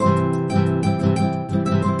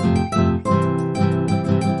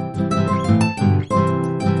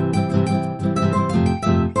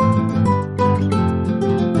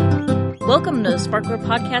Sparkler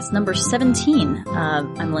Podcast number 17.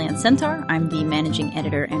 I'm Lianne Sentar. I'm the managing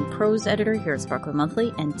editor and prose editor here at Sparkler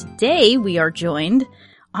Monthly. And today we are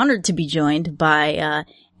honored to be joined by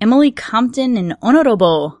Emily Compton and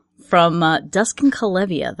Onorobo from Dusk and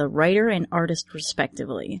Kalevia, the writer and artist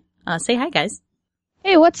respectively. Say hi, guys.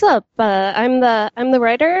 Hey, what's up? I'm the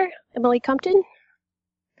writer, Emily Compton.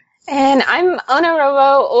 And I'm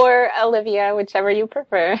Onorobo or Olivia, whichever you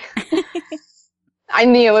prefer.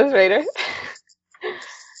 I'm the illustrator.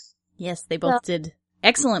 Yes, they both did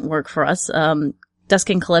excellent work for us. Dusk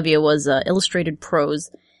and Kalevia was illustrated prose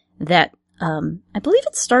that I believe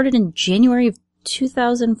it started in January of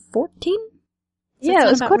 2014? Yeah, it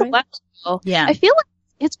was quite a while ago. Yeah. I feel like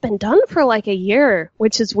it's been done for like a year,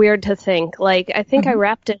 which is weird to think. Like, I think I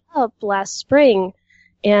wrapped it up last spring,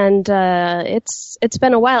 and it's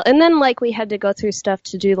been a while. And then, like, we had to go through stuff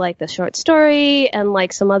to do, like, the short story and,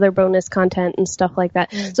 like, some other bonus content and stuff like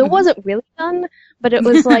that. So it wasn't really done, but it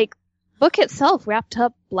was, like, book itself wrapped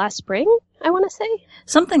up last spring, I want to say.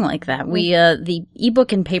 Something like that. We, the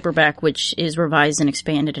ebook and paperback, which is revised and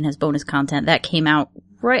expanded and has bonus content, that came out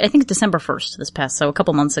right, I think December 1st so a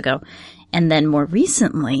couple months ago. And then more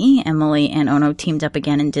recently, Emily and Ono teamed up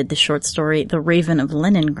again and did the short story, The Raven of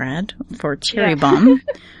Leningrad for Cherry Bomb.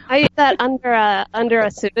 I did that under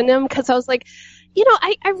a pseudonym because I was like, you know,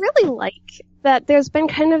 I really like that there's been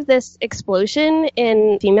kind of this explosion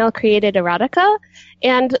in female-created erotica.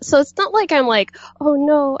 And so it's not like I'm like, oh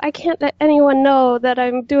no, I can't let anyone know that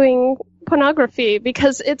I'm doing pornography,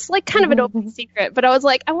 because it's like kind of an open secret. But I was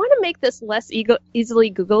like, I want to make this less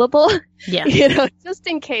easily Googleable. Yeah. You know, just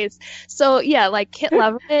in case. So yeah, like Kit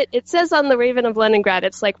Leverett, it says on The Raven of Leningrad,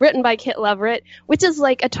 it's like written by Kit Leverett, which is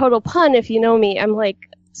like a total pun if you know me. I'm like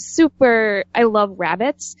I love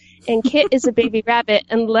rabbits, and Kit is a baby rabbit,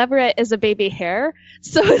 and Leverett is a baby hare.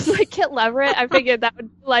 So it's like Kit Leverett. I figured that would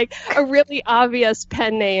be like a really obvious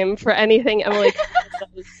pen name for anything Emily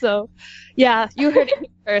does. So yeah, you heard it here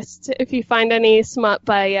first. If you find any smut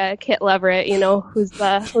by Kit Leverett, you know whose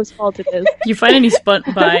fault it is. If you find any smut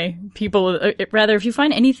by people, if you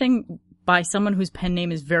find anything by someone whose pen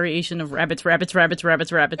name is variation of rabbits, it's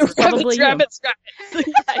probably you. Rabbits. Yeah,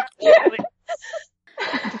 exactly.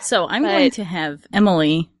 So I'm going to have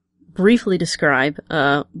Emily briefly describe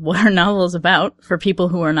what her novel is about for people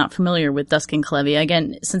who are not familiar with Dusk and Kalevia.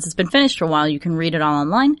 Again, since it's been finished for a while, you can read it all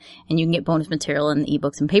online, and you can get bonus material in the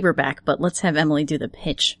ebooks and paperback, but let's have Emily do the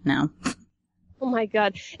pitch now. Oh my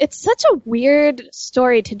god. It's such a weird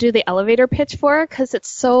story to do the elevator pitch for, because it's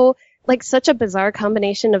so, like, such a bizarre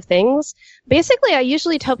combination of things. Basically, I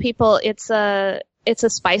usually tell people it's a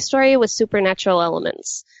spy story with supernatural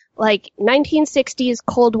elements. Like 1960s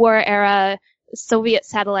Cold War era Soviet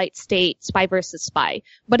satellite state, spy versus spy,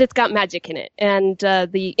 but it's got magic in it. And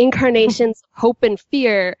the incarnations of hope and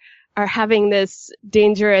fear are having this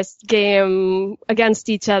dangerous game against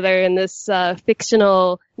each other in this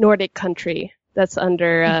fictional Nordic country that's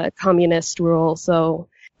under communist rule. So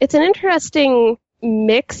it's an interesting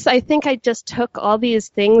mix. I think I just took all these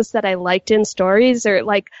things that I liked in stories, or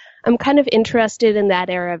like I'm kind of interested in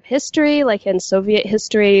that era of history, like in Soviet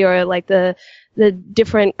history, or like the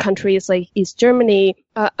different countries like East Germany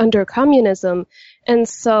under communism. And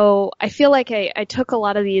so I feel like I took a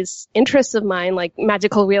lot of these interests of mine, like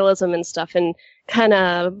magical realism and stuff, and kind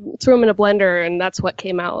of threw them in a blender, and that's what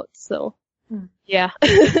came out. So, yeah.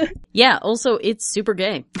 Yeah, also, it's super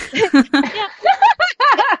gay. Yeah.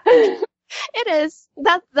 It is.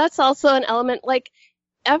 That's also an element. Like,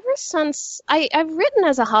 ever since I've written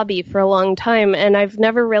as a hobby for a long time, and I've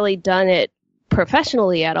never really done it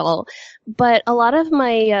professionally at all. But a lot of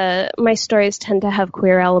my stories tend to have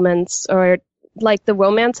queer elements, or like the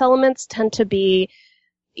romance elements tend to be,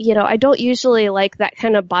 you know, I don't usually like that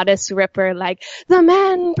kind of bodice ripper, like the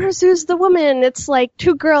man pursues the woman. It's like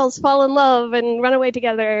two girls fall in love and run away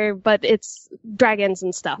together, but it's dragons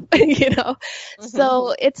and stuff, you know?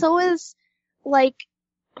 So it's always like,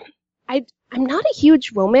 I'm not a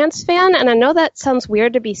huge romance fan, and I know that sounds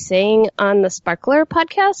weird to be saying on the Sparkler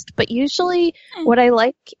podcast, but usually what I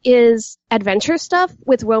like is adventure stuff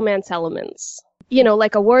with romance elements. You know,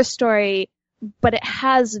 like a war story, but it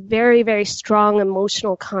has very, very strong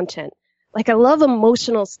emotional content. Like, I love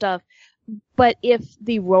emotional stuff, but if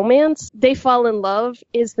the romance, they fall in love,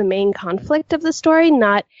 is the main conflict of the story,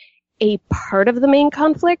 not a part of the main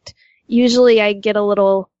conflict, usually I get a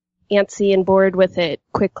little antsy and bored with it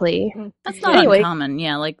quickly. That's not uncommon,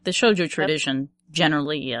 yeah. Like, the shoujo tradition,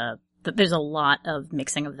 generally, there's a lot of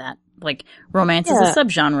mixing of that. Like, romance is a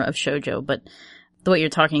subgenre of shoujo, but the way you're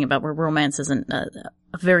talking about, where romance isn't a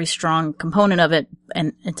very strong component of it,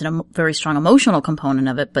 and it's a very strong emotional component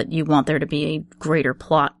of it, but you want there to be a greater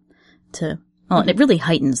plot to Well, and it really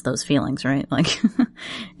heightens those feelings, right? Like,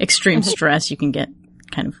 extreme stress, you can get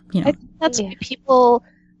kind of, you know. I think that's why people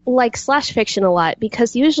like slash fiction a lot,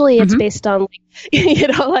 because usually it's based on,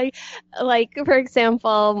 like, for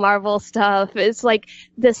example, Marvel stuff. It's like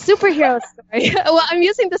the superhero story. Well, I'm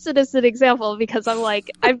using this as an example because I'm like,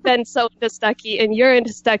 I've been so into Stucky and you're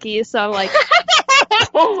into Stucky, so I'm like,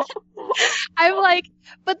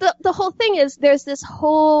 but the whole thing is there's this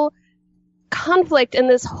whole conflict in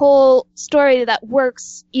this whole story that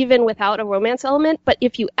works even without a romance element, but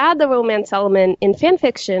if you add the romance element in fan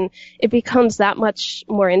fiction, it becomes that much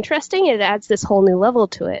more interesting. It adds this whole new level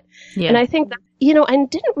to it. Yeah. And I think that, I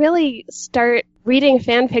didn't really start reading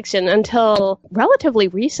fan fiction until relatively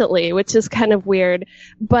recently, which is kind of weird,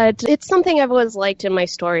 but it's something I've always liked in my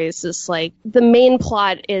stories. Is like the main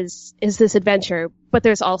plot is this adventure, but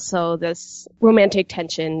there's also this romantic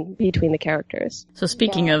tension between the characters. So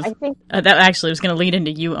speaking of, I think that actually was going to lead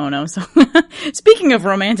into you, Ono. So speaking of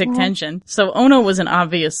romantic tension, so Ono was an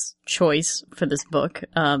obvious choice for this book.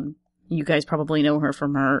 You guys probably know her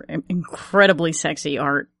from her incredibly sexy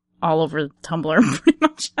art all over Tumblr, pretty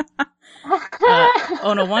much.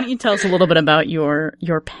 Ono, why don't you tell us a little bit about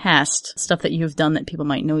your past stuff that you've done that people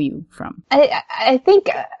might know you from? I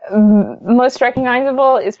think most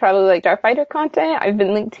recognizable is probably like Starfighter content. I've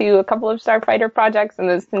been linked to a couple of Starfighter projects, and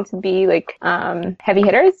those tend to be like heavy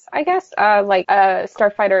hitters, I guess. Like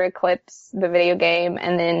Starfighter Eclipse, the video game,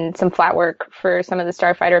 and then some flat work for some of the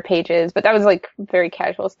Starfighter pages. But that was like very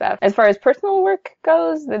casual stuff. As far as personal work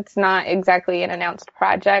goes, that's not exactly an announced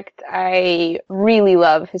project. I really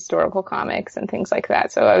love historical comics and things like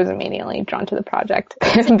that, so I was immediately drawn to the project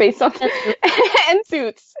based on and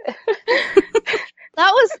Suits.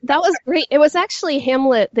 That was great. It was actually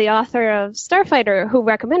Hamlet, the author of Starfighter, who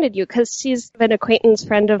recommended you, because she's been an acquaintance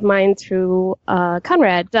friend of mine through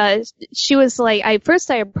Conrad. She was like, I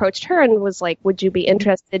approached her and was like, would you be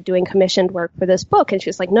interested doing commissioned work for this book? And she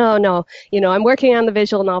was like, no, I'm working on the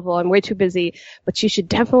visual novel. I'm way too busy, but you should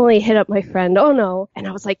definitely hit up my friend Ono. And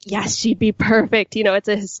I was like, yes, she'd be perfect. It's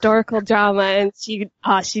a historical drama, and she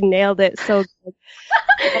nailed it so good.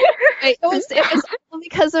 It was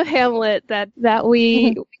because of Hamlet that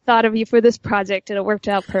we thought of you for this project, and it worked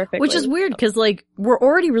out perfectly. Which is weird, because like we're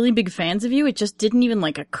already really big fans of you. It just didn't even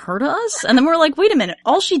like occur to us, and then we're like, wait a minute,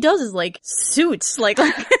 all she does is like suits, like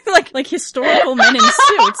historical men in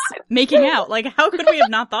suits making out. Like, how could we have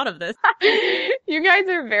not thought of this? You guys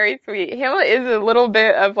are very sweet. Hamlet is a little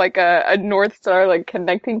bit of like a North Star, like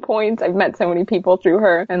connecting points. I've met so many people through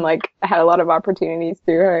her, and like had a lot of opportunities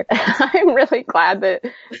through her. I'm really glad that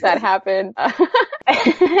happened.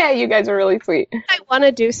 You guys are really sweet. What I want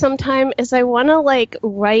to do sometime is I want to like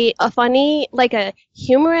write a funny, like a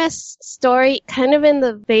humorous story, kind of in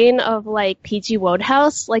the vein of like P.G.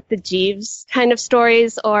 Wodehouse, like the Jeeves kind of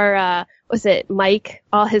stories, or was it Mike,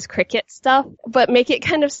 all his cricket stuff, but make it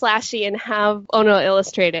kind of slashy and have Ono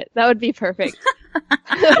illustrate it. That would be perfect.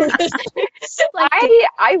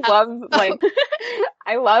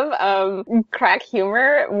 I love crack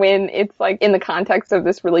humor when it's like in the context of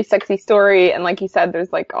this really sexy story, and like you said,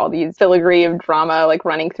 there's like all these filigree of drama like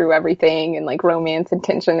running through everything, and like romance and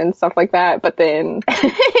tension and stuff like that, but then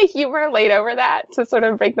humor laid over that to sort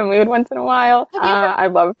of break the mood once in a while. I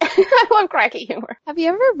love cracky humor. Have you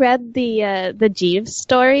ever read the Jeeves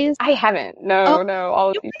stories? I haven't. No. All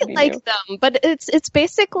of these really like them, but it's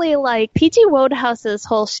basically like P.G. Wodehouse's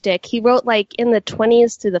whole shtick. He wrote like in the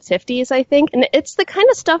 20s to the 50s, I think, and it's the kind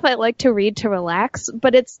of stuff I like to read to relax,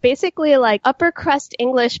 but it's basically like upper crust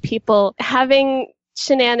English people having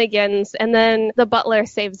shenanigans, and then the butler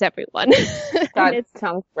saves everyone. That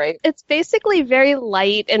sounds great. It's basically very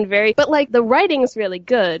light and but like the writing's really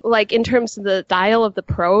good. Like in terms of the style of the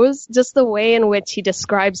prose, just the way in which he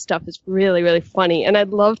describes stuff is really, really funny. And I'd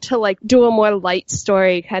love to like do a more light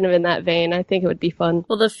story kind of in that vein. I think it would be fun.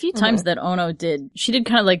 Well, the few times that Ono she did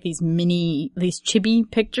kind of like these chibi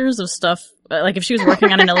pictures of stuff. Like if she was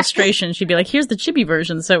working on an illustration, she'd be like, here's the chibi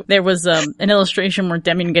version. So there was an illustration where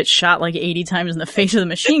Demian gets shot like 80 times in the face with a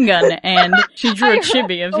machine gun, and she drew a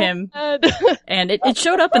chibi of him. And it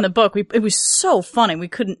showed up in the book. It was so funny. We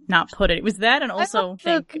couldn't not put it. It was that, and also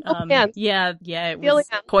it was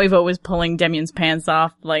Koivo was pulling Demian's pants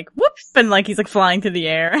off, like whoop, and like he's like flying through the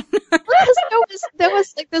air. There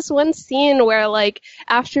was like this one scene where like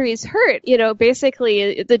after he's hurt,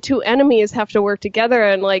 basically the two enemies have to work together,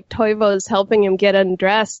 and like Toivo's helping him get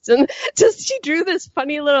undressed, and she drew this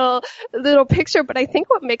funny little picture. But I think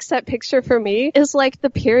what makes that picture for me is like the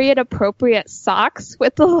period appropriate socks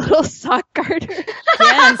with the little sock garter.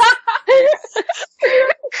 Yes.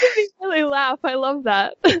 It made me really laugh. I love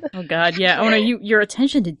that. Oh God, yeah. Ono, your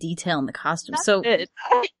attention to detail in the costume. So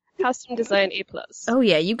costume design A+. Oh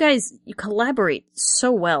yeah, you collaborate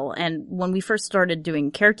so well. And when we first started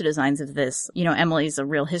doing character designs of this, Emily's a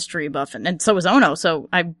real history buff, and so is Ono. So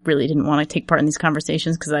I really didn't want to take part in these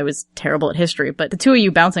conversations because I was terrible at history. But the two of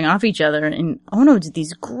you bouncing off each other, and Ono did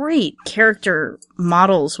these great character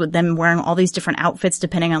models with them wearing all these different outfits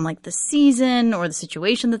depending on like the season or the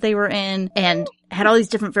situation that they were in, and had all these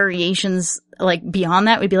different variations. Like beyond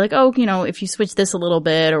that, we'd be like, oh, if you switch this a little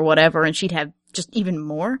bit or whatever, and she'd have just even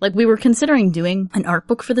more. Like we were considering doing an art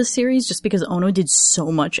book for this series just because Ono did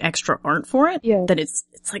so much extra art for it that it's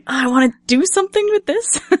like, oh, I want to do something with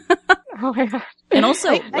this. Oh my god. And also,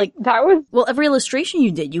 that was... Well, every illustration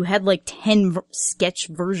you did, you had like 10 sketch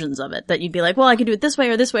versions of it that you'd be like, well, I could do it this way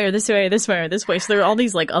or this way or this way or this way or this way. So there are all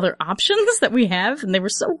these like other options that we have, and they were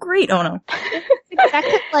so great, Ono.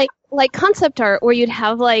 Exactly like concept art where you'd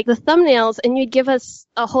have like the thumbnails and you'd give us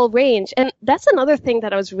a whole range. And that's another thing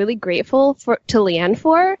that I was really grateful to Lianne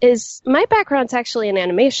for, is my background's actually in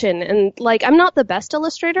animation, and like I'm not the best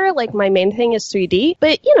illustrator, like my main thing is 3D,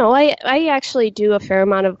 but I actually do a fair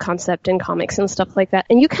amount of concept and comics and stuff like that.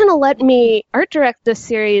 And you kind of let me art direct this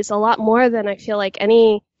series a lot more than I feel like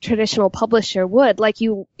any traditional publisher would. Like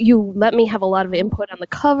you let me have a lot of input on the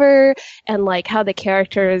cover and like how the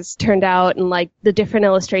characters turned out and like the different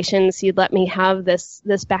illustrations. You'd let me have this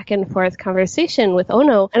back and forth conversation with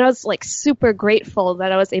Ono, and I was like super grateful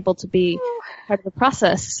that I was able to be part of the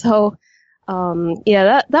process. So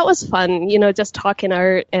that was fun, just talking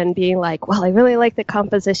art and being like, well, I really like the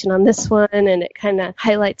composition on this one, and it kind of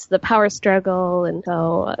highlights the power struggle, and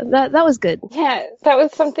so that was good. Yeah, that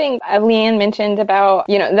was something Lianne mentioned about,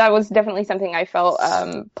 that was definitely something I felt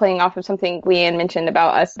playing off of something Lianne mentioned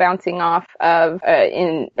about us bouncing off of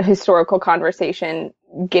in historical conversation.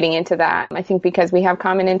 Getting into that, I think because we have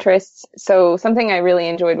common interests. So something I really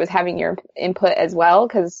enjoyed was having your input as well,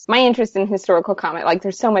 because my interest in historical comic, like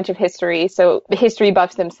there's so much of history. So the history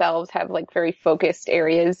buffs themselves have like very focused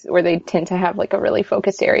areas where they tend to have like a really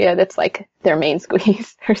focused area that's like their main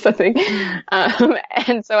squeeze or something.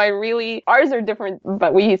 And so ours are different,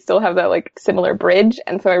 but we still have that like similar bridge.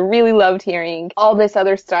 And so I really loved hearing all this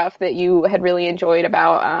other stuff that you had really enjoyed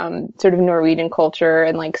about sort of Norwegian culture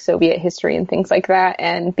and like Soviet history and things like that.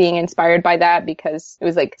 And being inspired by that, because it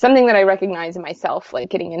was like something that I recognize in myself, like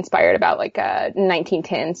getting inspired about like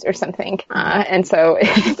 1910s or something. And so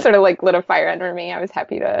it sort of like lit a fire under me. I was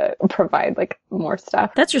happy to provide like more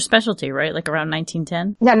stuff. That's your specialty, right? Like around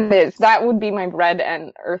 1910? Yeah, it is. That would be my bread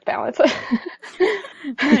and earth balance.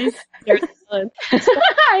 Nice.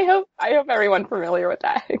 I hope everyone's familiar with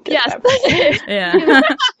that. Yes.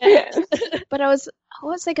 Yeah. But what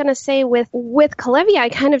was I gonna say with Kalevia? I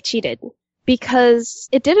kind of cheated, because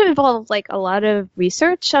it did involve like a lot of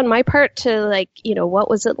research on my part to like, what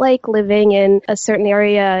was it like living in a certain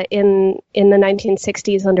area in the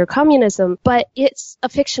 1960s under communism, but it's a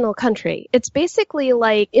fictional country. It's basically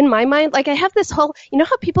like, in my mind, like I have this whole,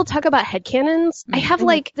 how people talk about headcanons? I have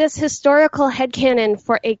like this historical headcanon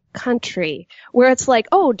for a country where it's like,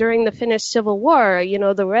 oh, during the Finnish Civil War,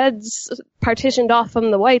 the Reds partitioned off from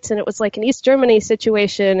the Whites and it was like an East Germany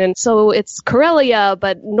situation, and so it's Karelia,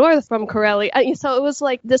 but north from Karelia. So it was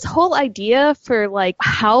like this whole idea for like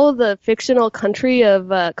how the fictional country of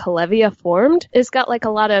Kalevia formed. It's got like a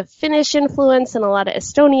lot of Finnish influence and a lot of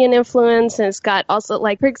Estonian influence, and it's got also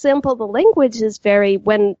like, for example, the language is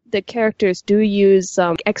when the characters do use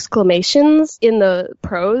exclamations in the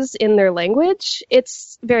prose in their language,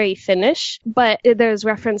 it's very Finnish, but there's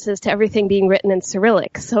references to everything being written in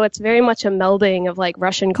Cyrillic. So it's very much a melding of like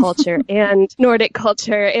Russian culture and Nordic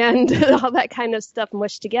culture and all that kind of stuff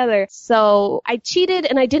mushed together. So I cheated,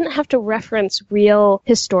 and I didn't have to reference real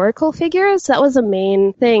historical figures. That was a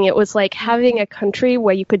main thing. It was like having a country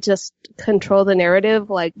where you could just control the narrative.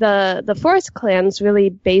 Like the Forest Clan's really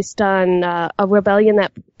based on a rebellion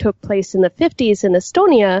that took place in the 50s in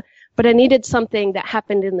Estonia, but I needed something that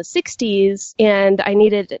happened in the 60s, and I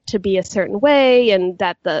needed it to be a certain way, and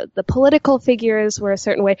that the political figures were a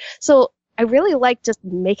certain way. So I really liked just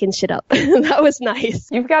making shit up. That was nice.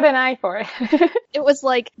 You've got an eye for it. It was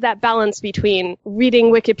like that balance between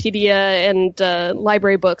reading Wikipedia and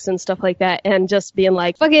library books and stuff like that, and just being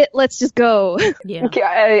like, fuck it, let's just go. Yeah. Okay,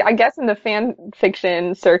 I guess in the fan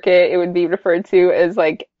fiction circuit, it would be referred to as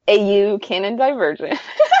like AU canon divergent.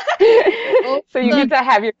 So you get to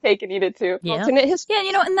have your cake and eat it too. Yeah. Alternate history.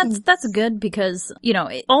 Yeah, and that's good because,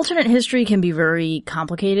 alternate history can be very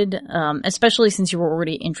complicated, especially since you were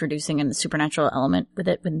already introducing a supernatural element with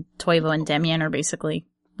it when Toivo and Damian are basically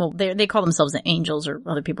well, they call themselves the angels, or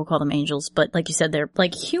other people call them angels, but like you said, they're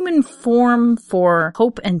like human form for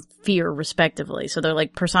hope and fear, respectively. So they're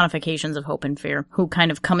like personifications of hope and fear who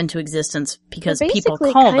kind of come into existence because people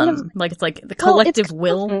call them, like it's like the collective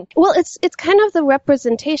will. Well, it's kind of the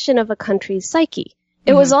representation of a country's psyche.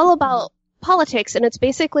 It was all about politics, and it's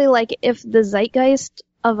basically like if the zeitgeist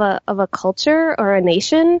of a culture or a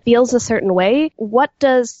nation feels a certain way, what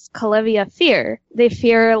does Kalevia fear? They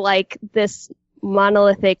fear like this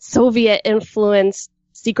monolithic Soviet influenced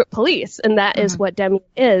secret police, and that is what Demian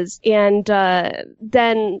is. And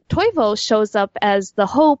then Toivo shows up as the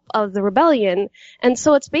hope of the rebellion, and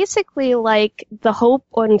so it's basically like the hope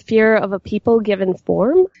and fear of a people given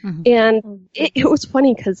form. And it was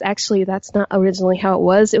funny because actually that's not originally how it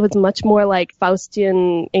was. It was much more like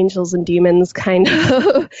Faustian angels and demons kind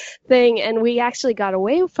of thing, and we actually got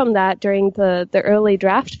away from that during the early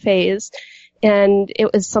draft phase. And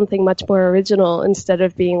it was something much more original instead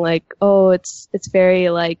of being like, oh, it's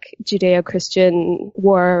very like Judeo-Christian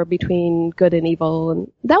war between good and evil.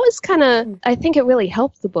 And that was kind of, I think it really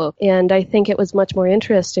helped the book. And I think it was much more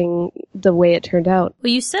interesting the way it turned out.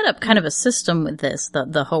 Well, you set up kind of a system with this,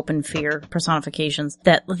 the hope and fear personifications,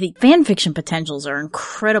 that the fan fiction potentials are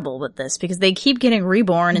incredible with this because they keep getting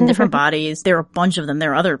reborn in different bodies. There are a bunch of them.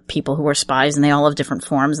 There are other people who are spies and they all have different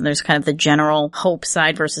forms. And there's kind of the general hope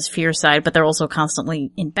side versus fear side, but they're also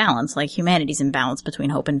constantly in balance, like humanity's in balance between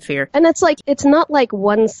hope and fear. And it's like, it's not like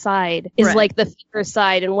one side is like the fear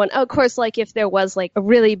side and one, of course, like if there was like a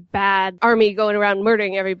really bad army going around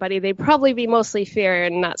murdering everybody, they'd probably be mostly fear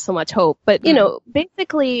and not so much hope. But, you know,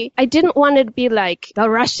 basically, I didn't want it to be like the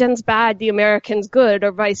Russians bad, the Americans good,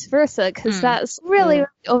 or vice versa, because that's really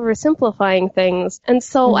oversimplifying things. And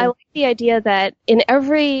so I like the idea that in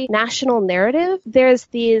every national narrative, there's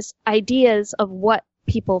these ideas of what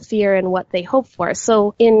people fear and what they hope for.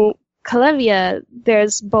 So in Kalevia,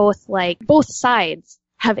 there's both sides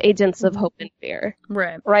have agents of hope and fear.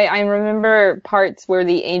 Right. I remember parts where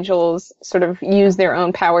the angels sort of use their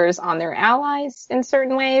own powers on their allies in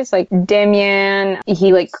certain ways. Like Demian,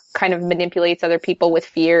 he like kind of manipulates other people with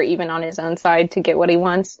fear, even on his own side, to get what he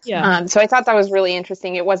wants. Yeah. So I thought that was really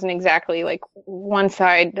interesting. It wasn't exactly like one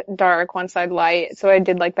side dark, one side light. So I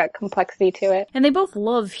did like that complexity to it. And they both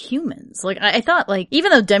love humans. Like I thought, like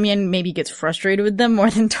even though Demian maybe gets frustrated with them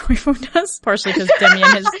more than Toivo does, partially because Demian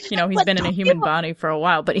has, he's been in a human body for a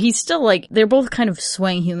while. But he's still like, they're both kind of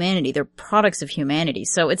swaying humanity. They're products of humanity.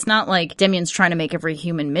 So it's not like Demian's trying to make every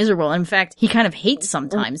human miserable. In fact, he kind of hates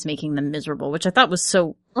sometimes making them miserable, which I thought was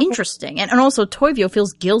so interesting. And also Toivo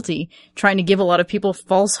feels guilty trying to give a lot of people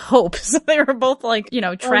false hope. So they were both like,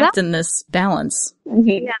 trapped in this balance.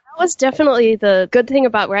 Yeah, that was definitely the good thing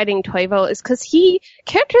about writing Toivo is because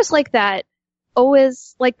characters like that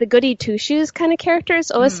always, like the goody two-shoes kind of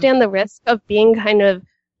characters, always stand the risk of being kind of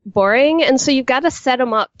boring, and so you've got to set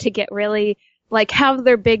them up to get really, like, have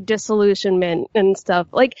their big disillusionment and stuff.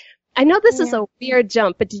 Like, I know this is a weird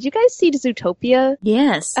jump, but did you guys see Zootopia?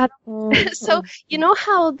 Yes. So, you know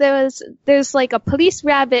how there's like a police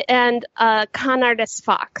rabbit and a con artist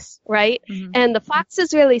fox, right? And the fox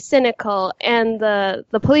is really cynical and the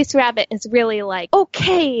police rabbit is really like,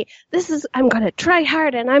 okay, I'm gonna try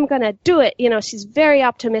hard and I'm gonna do it. She's very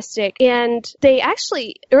optimistic. And they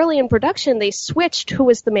actually, early in production, they switched who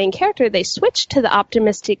was the main character. They switched to the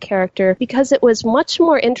optimistic character because it was much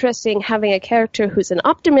more interesting having a character who's an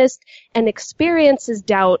optimist and experiences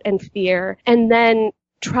doubt and fear and then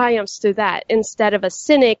triumphs through that instead of a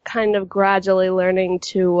cynic kind of gradually learning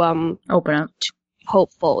to open up,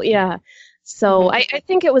 hopeful. Yeah. So I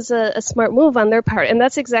think it was a smart move on their part, and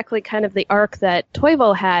that's exactly kind of the arc that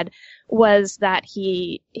Toivo had, was that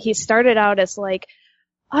he started out as like,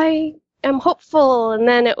 I am hopeful, and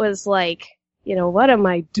then it was like, what am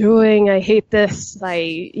I doing? I hate this.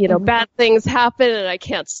 Bad things happen and I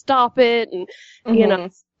can't stop it,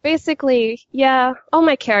 and basically, yeah, all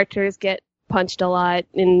my characters get punched a lot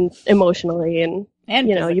emotionally and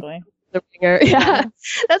physically. The ringer. Yeah.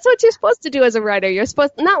 That's what you're supposed to do as a writer. You're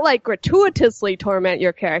supposed to not like gratuitously torment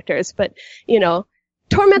your characters, but,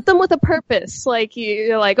 torment them with a purpose. Like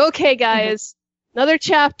you're like, okay, guys, another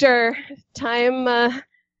chapter, time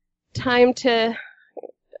to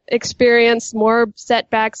experience more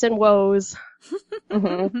setbacks and woes.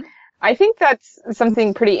 I think that's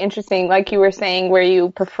something pretty interesting, like you were saying, where you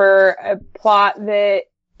prefer a plot that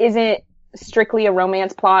isn't strictly a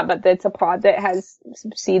romance plot, but that's a plot that has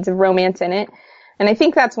some seeds of romance in it. And I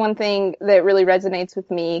think that's one thing that really resonates with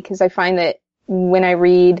me, because I find that when I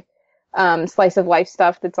read slice of life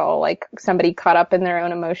stuff that's all like somebody caught up in their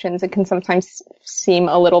own emotions, it can sometimes seem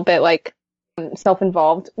a little bit like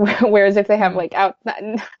self-involved. Whereas if they have like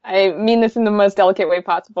I mean this in the most delicate way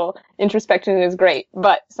possible, introspection is great,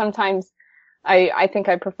 but sometimes I think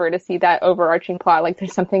I prefer to see that overarching plot, like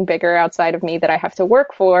there's something bigger outside of me that I have to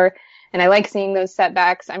work for. And I like seeing those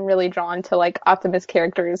setbacks. I'm really drawn to like optimist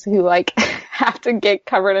characters who like have to get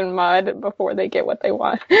covered in mud before they get what they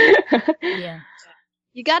want. Yeah.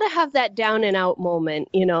 You gotta have that down and out moment,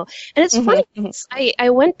 you know. And it's funny, I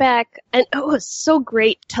went back and it was so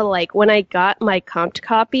great to like, when I got my comped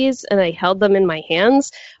copies and I held them in my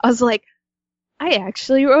hands, I was like, I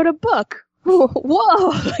actually wrote a book.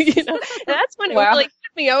 Whoa! You know, and that's when it really hit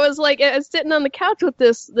me. I was sitting on the couch with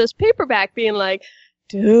this paperback being like,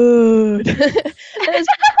 dude.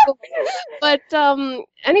 But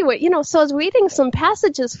anyway, you know, so I was reading some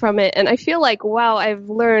passages from it and I feel like, wow, I've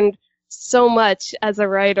learned so much as a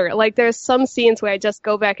writer. Like there's some scenes where I just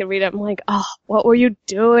go back and read it. I'm like, oh, what were you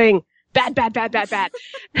doing? Bad. I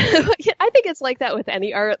think it's like that with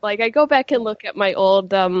any art. Like I go back and look at my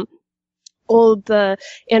old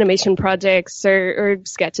animation projects or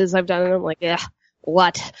sketches I've done and I'm like, yeah,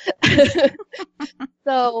 what?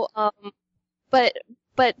 So,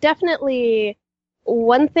 but definitely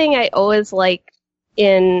one thing I always like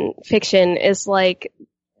in fiction is like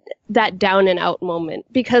that down and out moment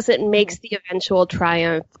because it makes the eventual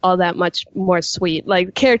triumph all that much more sweet.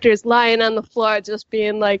 Like characters lying on the floor just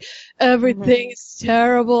being like, everything's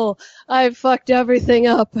terrible. I fucked everything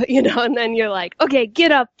up, you know, and then you're like, okay,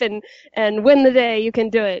 get up and win the day. You can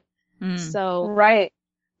do it. So. Right.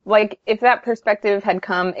 Like if that perspective had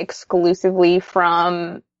come exclusively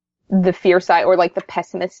from the fear side or like the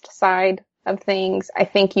pessimist side of things, I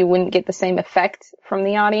think you wouldn't get the same effect from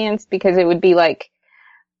the audience because it would be like,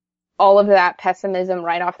 all of that pessimism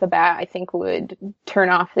right off the bat, I think would turn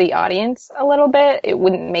off the audience a little bit. It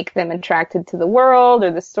wouldn't make them attracted to the world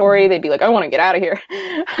or the story. They'd be like, I want to get out of here.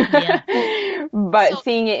 Yeah. But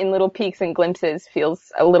seeing it in little peeks and glimpses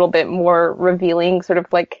feels a little bit more revealing, sort of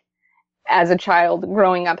like as a child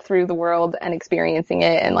growing up through the world and experiencing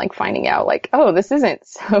it and like finding out like, oh, this isn't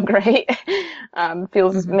so great.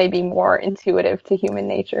 Feels maybe more intuitive to human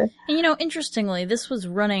nature. And you know, interestingly, this was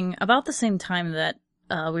running about the same time that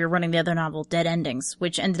we were running the other novel, Dead Endings,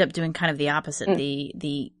 which ended up doing kind of the opposite.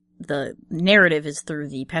 The narrative is through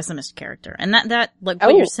the pessimist character. And that like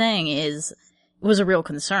what you're saying was a real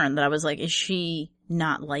concern that I was like, is she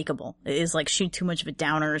not likable? Is like she too much of a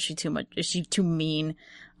downer? Is she too mean?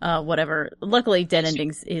 Whatever. Luckily, Dead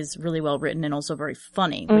Endings is really well written and also very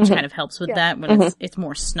funny, which kind of helps with that when it's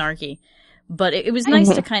more snarky. But it was nice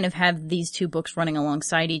to kind of have these two books running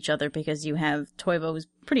alongside each other because you have Toivo, who's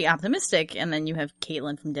pretty optimistic, and then you have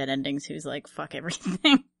Caitlin from Dead Endings, who's like, fuck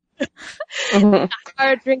everything.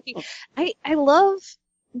 Hard drinking. I love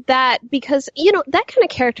that because, you know, that kind of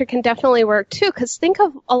character can definitely work too, because think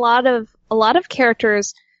of a lot of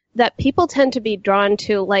characters that people tend to be drawn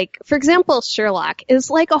to, like, for example, Sherlock is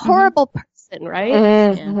like a horrible person.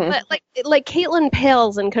 Right? But like Caitlin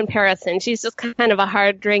pales in comparison. She's just kind of a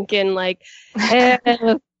hard drinking, like,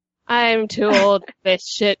 I'm too old for this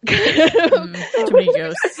shit. Too many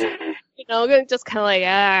ghosts. You know, just kind of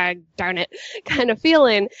like, darn it, kind of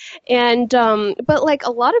feeling. And, but like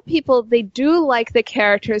a lot of people, they do like the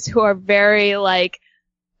characters who are very like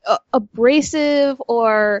abrasive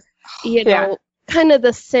or, you know, kind of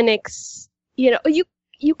the cynics. You know,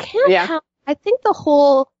 you can't have, I think the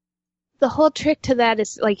whole trick to that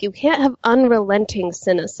is, like, you can't have unrelenting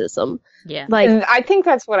cynicism. Yeah. Like, and I think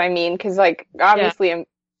that's what I mean, because, like, obviously I'm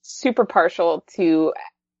super partial to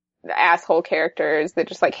asshole characters that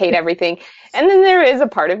just, like, hate everything. And then there is a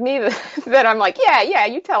part of me that I'm like, yeah,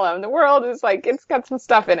 you tell them. The world is, like, it's got some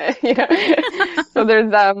stuff in it, you know? So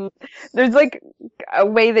there's, like, a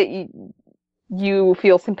way that you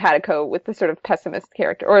feel simpatico with the sort of pessimist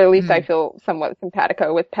character, or at least I feel somewhat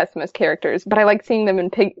simpatico with pessimist characters, but I like seeing them in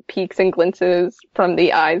peaks and glimpses from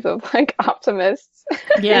the eyes of, like, optimists.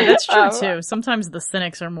 Yeah, that's true, too. Sometimes the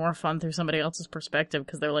cynics are more fun through somebody else's perspective,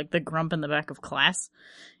 because they're, like, the grump in the back of class,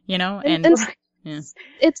 you know? And it's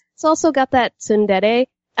also got that tsundere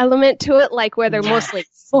element to it, like, where they're mostly,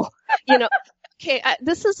 you know. Okay,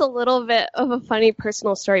 this is a little bit of a funny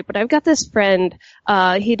personal story, but I've got this friend,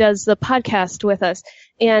 he does the podcast with us,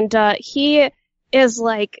 and he is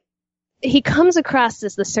like, he comes across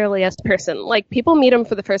as the surliest person. Like, people meet him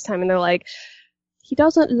for the first time and they're like, he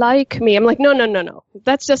doesn't like me. I'm like, no.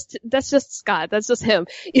 That's just Scott. That's just him.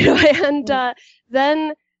 You know, and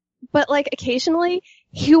then, but like occasionally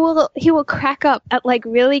he will crack up at like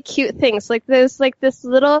really cute things. Like there's like this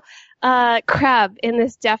little crab in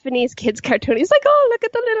this Japanese kids cartoon. He's like, oh, look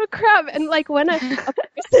at the little crab. And like when a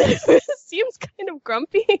person seems kind of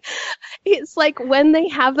grumpy, it's like when they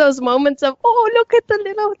have those moments of, oh, look at the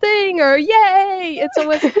little thing, or yay, it's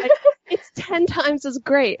always like, it's 10 times as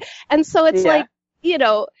great. And so it's like, you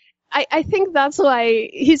know, I think that's why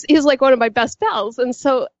he's like one of my best pals. And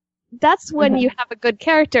so that's when you have a good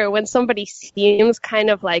character, when somebody seems kind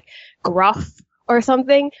of like gruff or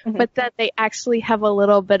something, but that they actually have a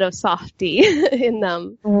little bit of softy in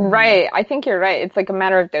them. Right. I think you're right. It's like a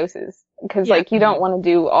matter of doses. Because, like, you don't want to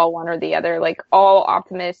do all one or the other. Like, all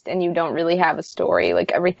optimist and you don't really have a story.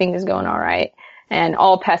 Like, everything is going all right. And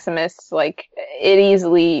all pessimists, like, it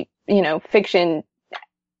easily, you know, fiction,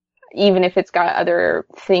 even if it's got other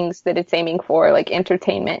things that it's aiming for, like,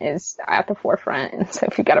 entertainment is at the forefront. And so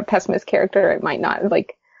if you've got a pessimist character, it might not,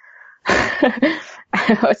 like,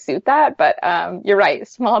 suit that. But you're right.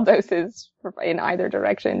 Small doses in either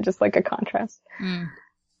direction, just like a contrast.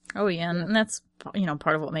 Oh, yeah. And that's, you know,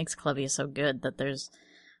 part of what makes Kalevia so good, that there's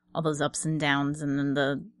all those ups and downs, and then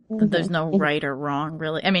that there's no right or wrong,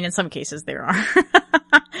 really. I mean, in some cases there are.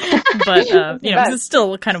 But, you know, it's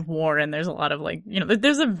still kind of war, and there's a lot of, like, you know,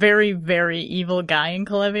 there's a very, very evil guy in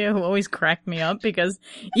Kalevia who always cracked me up, because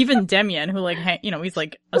even Demian, who, like, you know, he's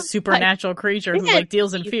like a supernatural creature who, like,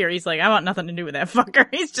 deals in fear. He's like, I want nothing to do with that fucker.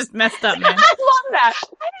 He's just messed up, man. I love that.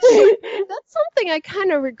 That's something I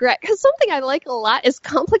kind of regret, because something I like a lot is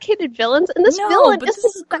complicated villains, and this villain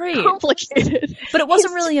isn't that complicated. But it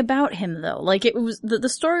wasn't really about him, though. Like, it was, the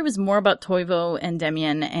story was more about Toivo and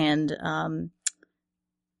Demian and,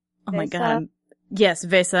 oh my god. Yes,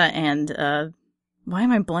 Vesa and, why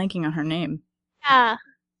am I blanking on her name? Yeah.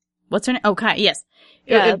 What's her name? Oh, Kai, yes.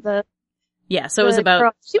 Yeah, so it was about...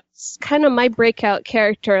 Girl. She was kind of my breakout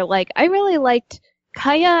character. Like, I really liked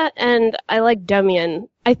Kaya and I liked Demian.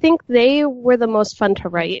 I think they were the most fun to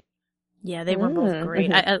write. Yeah, they were both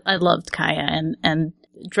great. I loved Kaya and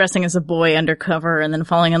dressing as a boy undercover and then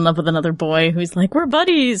falling in love with another boy who's like, we're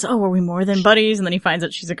buddies! Oh, are we more than buddies? And then he finds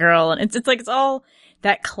out she's a girl, and it's like, it's all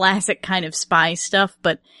that classic kind of spy stuff,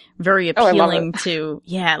 but very appealing to,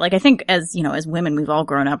 like, I think as, you know, as women, we've all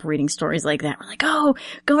grown up reading stories like that. We're like, oh,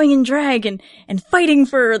 going in drag and fighting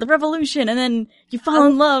for the revolution, and then you fall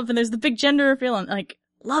in love, and there's the big gender reveal, and, like,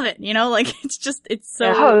 love it, you know? Like, it's so,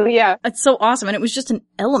 it's so awesome. And it was just an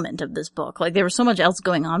element of this book. Like, there was so much else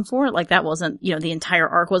going on for it. Like, that wasn't, you know, the entire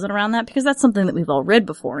arc wasn't around that, because that's something that we've all read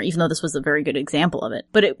before, even though this was a very good example of it.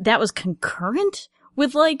 But that was concurrent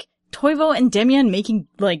with, like, Toivo and Demian making,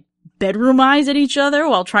 like, bedroom eyes at each other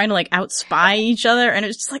while trying to, like, out-spy each other, and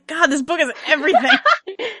it's just like, God, this book is everything.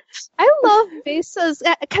 I love Vesa's,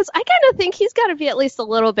 because I kind of think he's got to be at least a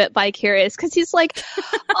little bit bi-curious, because he's like,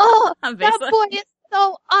 oh, that boy is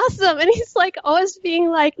so awesome, and he's, like, always being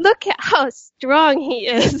like, look at how strong he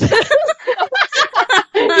is.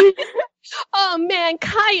 Oh man,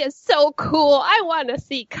 Kai is so cool. I want to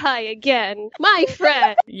see Kai again. My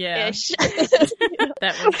friend. Yeah.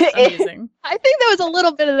 That was amazing. I think there was a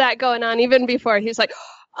little bit of that going on even before. He was like,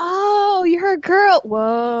 oh, you're a girl.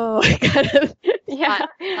 Whoa.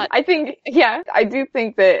 I do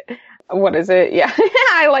think that, what is it? Yeah.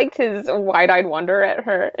 I liked his wide-eyed wonder at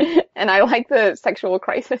her, and I like the sexual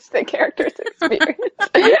crisis that characters experience.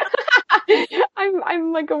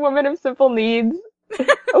 I'm like a woman of simple needs.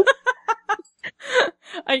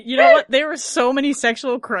 You know what? There were so many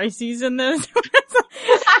sexual crises in this.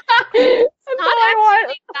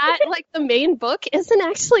 Like, the main book isn't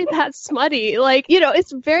actually that smutty. Like, you know,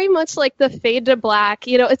 it's very much like the fade to black.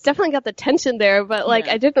 You know, it's definitely got the tension there, but, like,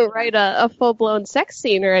 I didn't write a full-blown sex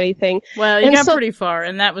scene or anything. Well, you got pretty far,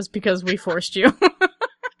 and that was because we forced you.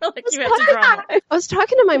 Like, you had to drama. I was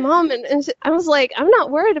talking to my mom, and I was like, I'm not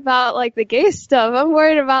worried about, like, the gay stuff. I'm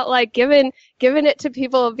worried about, like, giving it to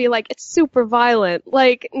people and be like, it's super violent.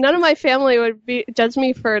 Like, none of my family would judge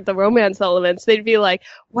me for the romance elements. They'd be like,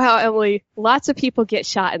 wow, Emily, lots of people get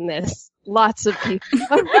shot in this. Lots of people.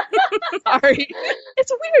 Sorry.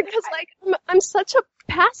 It's weird, because, like, I'm such a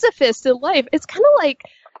pacifist in life. It's kind of like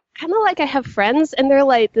I have friends, and they're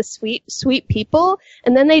like the sweet people,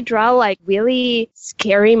 and then they draw like really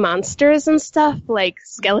scary monsters and stuff, like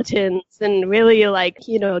skeletons and really, like,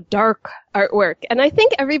 you know, dark artwork. And I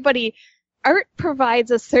think art provides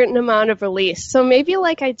a certain amount of release. So maybe,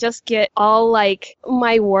 like, I just get all, like,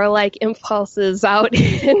 my warlike impulses out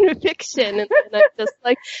in fiction, and then I'm just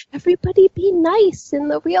like, everybody be nice in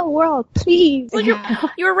the real world, please. Well,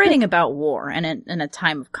 you were writing about war and in a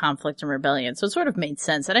time of conflict and rebellion, so it sort of made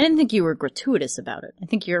sense. And I didn't think you were gratuitous about it. I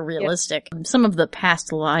think you're realistic. Yeah. Some of the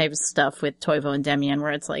past lives stuff with Toivo and Demian,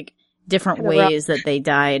 where it's like different ways that they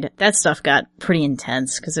died, that stuff got pretty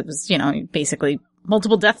intense, because it was, you know, basically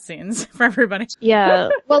multiple death scenes for everybody. Yeah.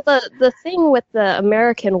 Well, the thing with the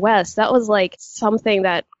American West, that was like something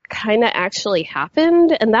that kind of actually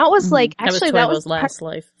happened, and that was like actually that was Toivo's last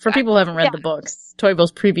life. For people who haven't read the books,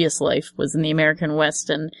 Toivo's previous life was in the American West,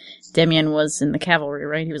 and Demian was in the cavalry,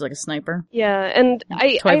 right? He was like a sniper. Yeah, and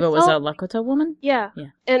Toivo was a Lakota woman. Yeah,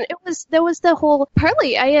 and there was the whole.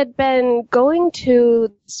 Partly, I had been going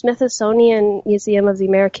to Smithsonian Museum of the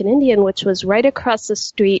American Indian, which was right across the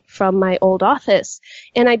street from my old office,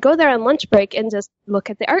 and I'd go there on lunch break and just look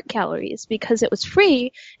at the art galleries because it was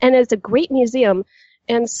free and it's a great museum.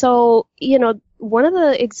 And so, one of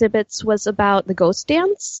the exhibits was about the ghost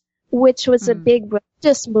dance, which was a big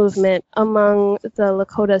religious movement among the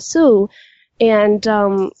Lakota Sioux. And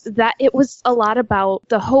that it was a lot about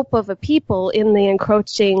the hope of a people in the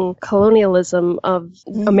encroaching colonialism of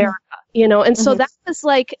America, And so that was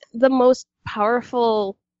like the most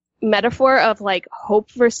powerful metaphor of like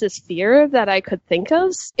hope versus fear that I could think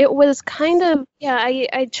of. It was kind of,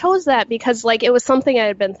 I chose that because like it was something I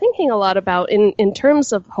had been thinking a lot about in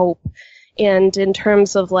terms of hope and in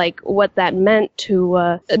terms of like what that meant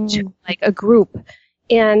to like a group.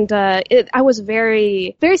 And I was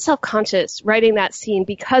very, very self-conscious writing that scene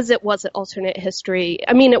because it was an alternate history.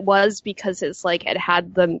 I mean, it was because it's like it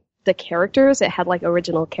had the characters, it had like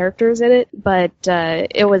original characters in it, but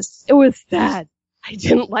it was sad. I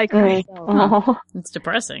didn't like myself. It's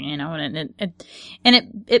depressing, and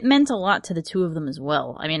it meant a lot to the two of them as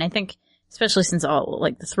well. I mean, I think, especially since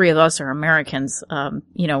the three of us are Americans,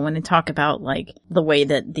 when they talk about like the way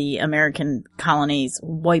that the American colonies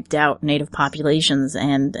wiped out native populations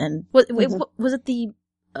and was it the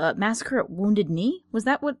massacre at Wounded Knee? Was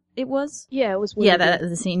that what it was? Yeah, it was Wounded Knee. Yeah, that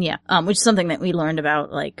was the scene, which is something that we learned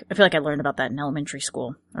about, like, I feel like I learned about that in elementary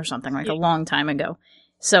school or something, like a long time ago.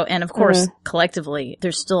 So, and of course, collectively,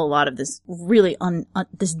 there's still a lot of this really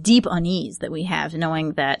this deep unease that we have,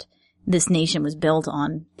 knowing that this nation was built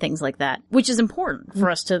on things like that, which is important for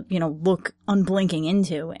us to, look unblinking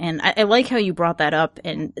into. And I like how you brought that up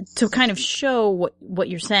and to kind of show what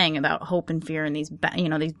you're saying about hope and fear and these,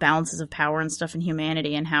 these balances of power and stuff in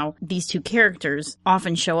humanity, and how these two characters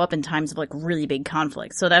often show up in times of like really big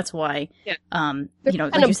conflict. So that's why, like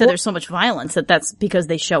you said, there's so much violence that's because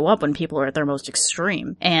they show up when people are at their most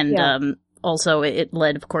extreme. And, also it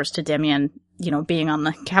led, of course, to Demian, being on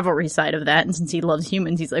the cavalry side of that. And since he loves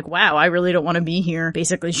humans, he's like, wow, I really don't want to be here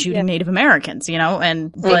basically shooting Native Americans,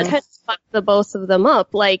 but they kind of fucked the both of them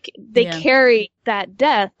up. Like, they carry that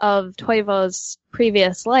death of Toivo's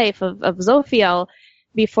previous life of Zophiel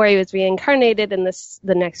before he was reincarnated in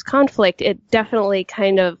the next conflict. It definitely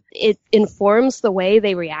it informs the way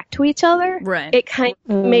they react to each other. Right. It kind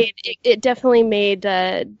of it definitely made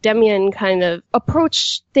Demian kind of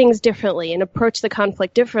approach things differently and approach the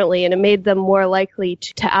conflict differently, and it made them more likely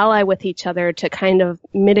to ally with each other to kind of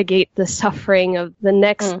mitigate the suffering of the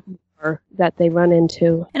next war that they run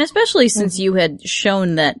into. And especially since you had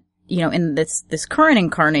shown that, in this current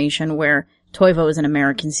incarnation where Toivo is an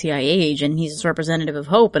American CIA agent, he's a representative of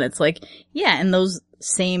hope, and it's like, and those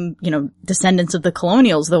same, descendants of the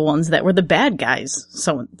colonials, the ones that were the bad guys,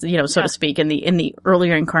 so to speak, in the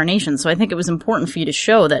earlier incarnation. So I think it was important for you to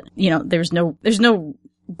show that, there's no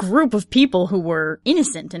group of people who were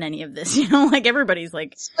innocent in any of this, like everybody's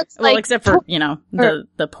like, except for,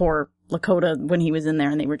 the poor Lakota when he was in there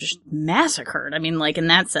and they were just massacred. I mean, like, in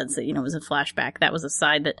that sense that, it was a flashback. That was a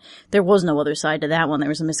side that there was no other side to that one. There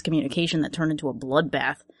was a miscommunication that turned into a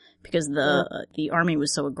bloodbath because the army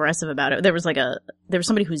was so aggressive about it. There was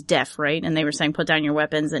somebody who's deaf, right? And they were saying, put down your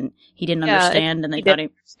weapons, and he didn't understand, and they thought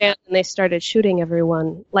and they started shooting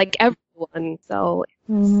everyone. So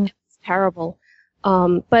it's terrible.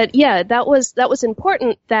 But that was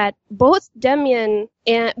important that both Demian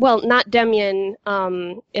and, not Demian,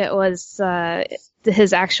 it was,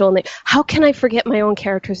 his actual name. How can I forget my own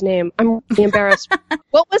character's name? I'm really embarrassed.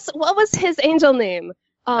 What was his angel name?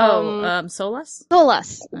 Solas?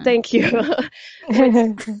 Solas. Thank you.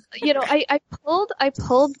 I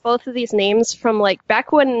pulled both of these names from like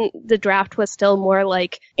back when the draft was still more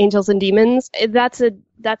like Angels and Demons. That's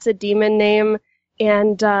a demon name.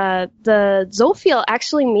 And the Zophiel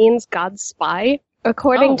actually means God's spy,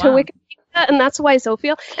 according to Wikipedia, and that's why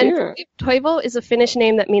Zophiel. Sure. And Toivo is a Finnish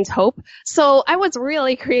name that means hope. So I was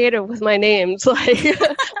really creative with my names. Like,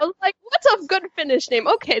 I was like, what's a good Finnish name?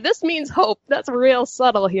 Okay, this means hope. That's real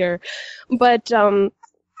subtle here. But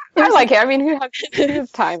I like it. I mean, who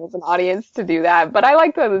has time as an audience to do that? But I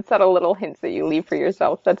like the subtle little hints that you leave for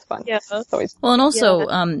yourself. That's fun. Yeah. It's always well, and also,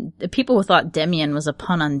 people who thought Demian was a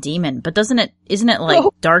pun on demon, but isn't it like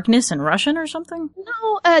darkness in Russian or something?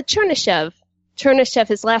 No, Chernyshev. Chernyshев,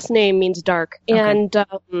 his last name means dark. Okay. And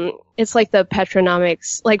it's like the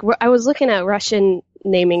patronymics. Like, I was looking at Russian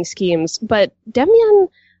naming schemes, but Demian,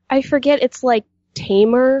 I forget, it's like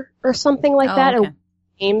Tamer or something like that. Okay.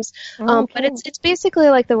 Names. Okay. But it's basically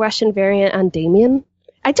like the Russian variant on Damien.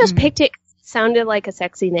 I just picked it 'cause it sounded like a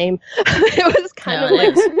sexy name. It was kind of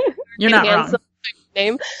like you're not wrong.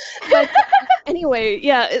 Name. But anyway,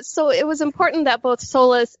 yeah, so it was important that both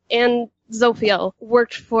Solus and Zophiel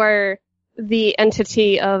worked for the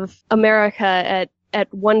entity of America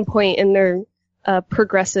at one point in their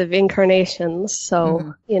progressive incarnations.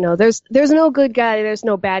 So, you know, there's no good guy, there's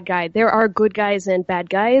no bad guy. There are good guys and bad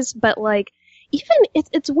guys, but like, even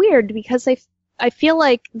it's weird because I feel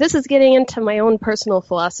like this is getting into my own personal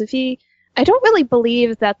philosophy. I don't really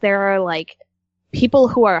believe that there are like people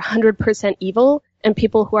who are 100% evil and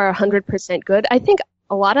people who are 100% good. I think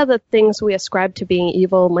a lot of the things we ascribe to being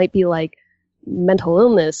evil might be like mental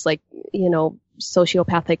illness, like, you know,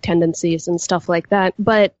 sociopathic tendencies and stuff like that.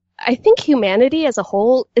 But I think humanity as a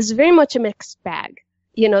whole is very much a mixed bag.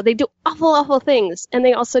 You know, they do awful, awful things, and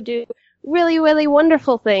they also do really, really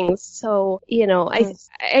wonderful things. So, you know,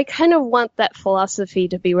 I kind of want that philosophy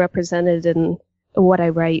to be represented in what I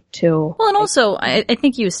write too. Well, and also, I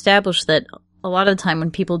think you established that a lot of the time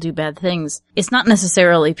when people do bad things, it's not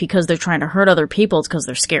necessarily because they're trying to hurt other people, it's because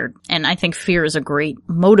they're scared. And I think fear is a great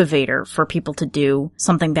motivator for people to do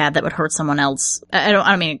something bad that would hurt someone else. I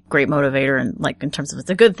don't mean great motivator in terms of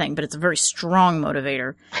it's a good thing, but it's a very strong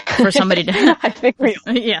motivator for somebody to... I think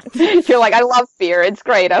yeah. You're like, I love fear. It's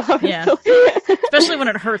great. I love it. Especially when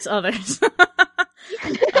it hurts others.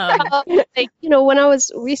 You know, when I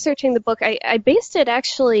was researching the book, I based it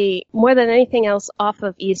actually more than anything else off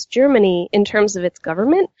of East Germany in terms of its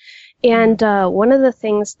government. And one of the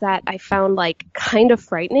things that I found like kind of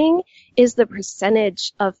frightening is the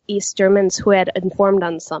percentage of East Germans who had informed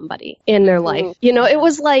on somebody in their life. You know, it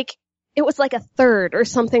was like a third or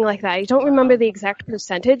something like that. I don't remember the exact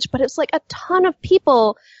percentage, but it's like a ton of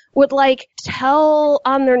people would like tell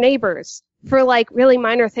on their neighbors for like really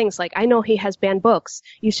minor things, like, I know he has banned books,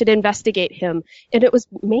 you should investigate him. And it was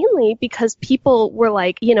mainly because people were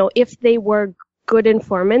like, you know, if they were good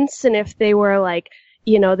informants and if they were like,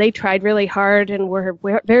 you know, they tried really hard and were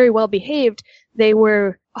very well behaved, they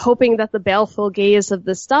were hoping that the baleful gaze of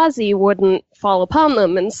the Stasi wouldn't fall upon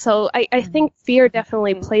them. And so I think fear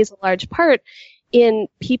definitely plays a large part in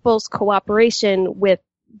people's cooperation with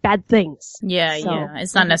bad things. Yeah, so, yeah.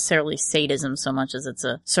 It's not necessarily sadism so much as it's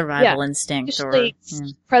a survival instinct or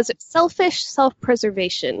selfish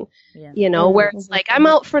self-preservation. Yeah. You know, where it's like, I'm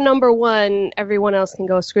out for number one, everyone else can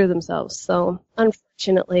go screw themselves. So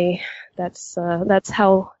unfortunately, that's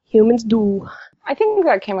how humans do. I think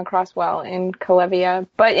that came across well in Kalevia,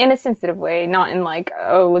 but in a sensitive way, not in like,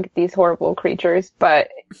 oh, look at these horrible creatures, but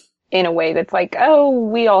in a way that's like, oh,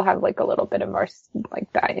 we all have like a little bit of our,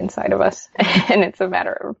 like, that inside of us. And it's a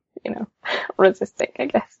matter of, you know, resisting, I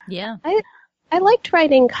guess. Yeah. I liked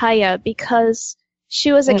writing Kaya because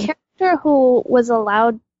she was a character who was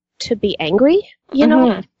allowed to be angry, you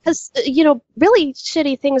know, because, you know, really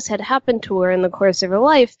shitty things had happened to her in the course of her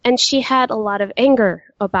life, and she had a lot of anger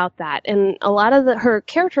about that, and a lot of her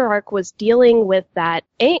character arc was dealing with that,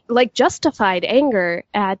 like, justified anger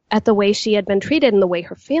at the way she had been treated and the way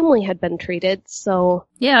her family had been treated, so...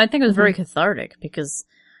 Yeah, I think it was very cathartic, because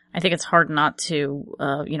I think it's hard not to,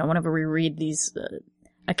 you know, whenever we read these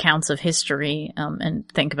accounts of history, and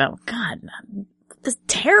think about, God, this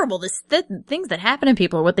terrible, things that happen to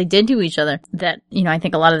people or what they did to each other, that, you know, I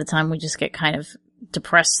think a lot of the time we just get kind of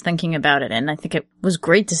depressed thinking about it. And I think it was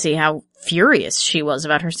great to see how furious she was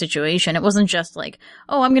about her situation. It wasn't just like,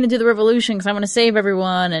 oh, I'm going to do the revolution because I want to save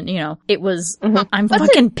everyone. And, you know, it was, I'm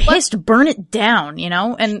fucking pissed, burn it down, you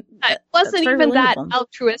know? And it wasn't even that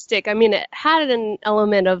altruistic. I mean, it had an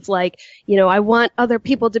element of like, you know, I want other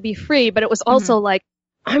people to be free, but it was also like,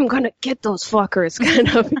 I'm gonna get those fuckers,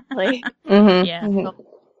 kind of like. Yeah.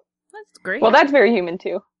 That's great. Well, that's very human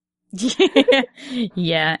too.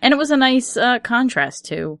 Yeah. And it was a nice contrast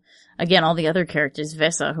to, again, all the other characters.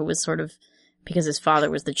 Vesa, who was sort of, because his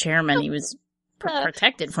father was the chairman, he was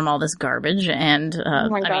protected from all this garbage, and I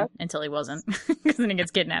mean, until he wasn't, because then he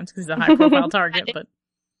gets kidnapped because he's a high-profile target. But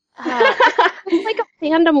it's like a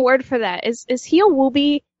fandom word for that. Is he a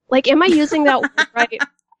wooby? Like, am I using that word right?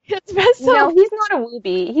 No, he's not a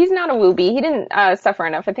wooby. He didn't suffer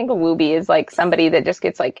enough. I think a wooby is like somebody that just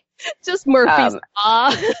gets like just Murphy's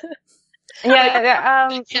Law.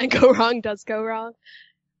 Yeah, can't go wrong, does go wrong.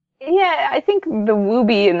 Yeah, I think the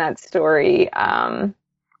wooby in that story.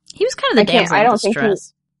 He was kind of the damsel in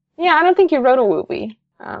distress. I don't think he wrote a wooby.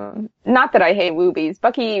 Not that I hate Woobies.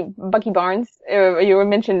 Bucky Barnes, you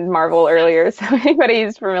mentioned Marvel earlier, so anybody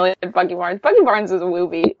who's familiar with Bucky Barnes is a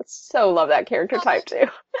Woobie. So love that character type too.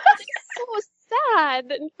 So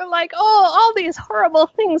sad. And you're like, oh, all these horrible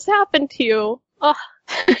things happen to you. Oh,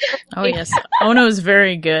 Oh yes, Ono's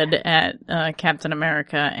very good at Captain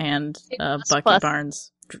America and Bucky Plus.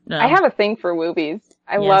 Barnes. I have a thing for Woobies.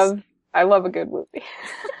 I love a good Woobie.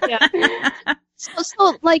 yeah.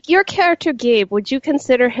 So, like, your character, Gabe, would you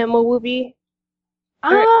consider him a Woobie?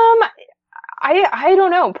 I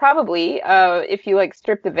don't know. Probably. If you like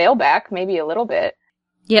strip the veil back, maybe a little bit.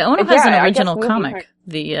 Yeah, Ono has an I original guess comic.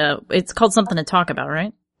 It's called Something to Talk About,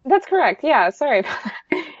 right? That's correct. Yeah. Sorry about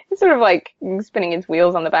that. It's sort of like spinning its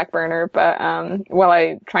wheels on the back burner, but while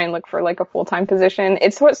I try and look for like a full-time position,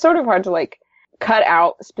 it's sort of hard to like cut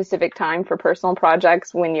out specific time for personal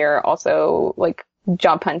projects when you're also like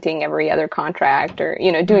job hunting every other contract or,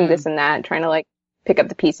 doing this and that, trying to like pick up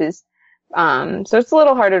the pieces. So it's a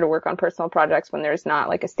little harder to work on personal projects when there's not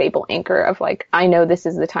like a stable anchor of like, I know this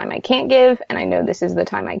is the time I can't give and I know this is the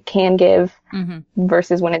time I can give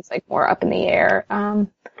versus when it's like more up in the air.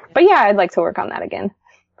 But yeah, I'd like to work on that again.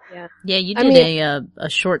 Yeah, you did a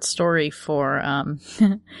short story for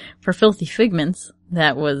for Filthy Figments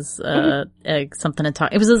that was something to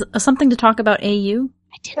talk. It was a something to talk about AU.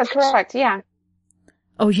 That's correct. Yeah.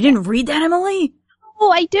 Oh, you didn't read that, Emily?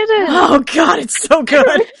 Oh, I didn't. Oh God, it's so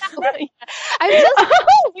good. I just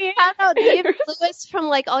found out David Lewis from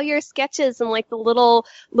like all your sketches and like the little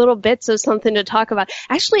bits of something to talk about.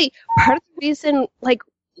 Actually, part of the reason, like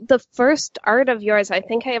the first art of yours I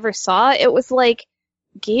think I ever saw, it was like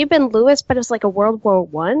Gabe and Lewis, but it was like a World War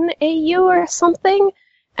I AU or something.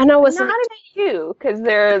 And I was not an AU because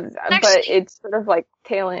but it's sort of like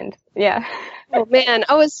tail end. Yeah. Oh man,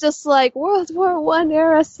 I was just like World War I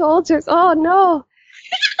era soldiers. Oh no.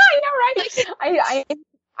 I know, right?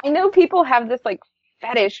 I know people have this like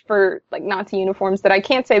fetish for like Nazi uniforms that I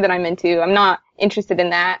can't say that I'm into. I'm not interested in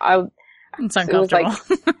that. It's uncomfortable.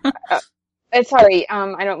 Sorry,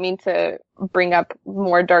 I don't mean to bring up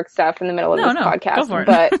more dark stuff in the middle of this podcast, go for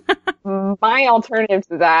it. But my alternative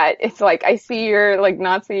to that, it's like I see your like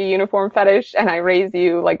Nazi uniform fetish and I raise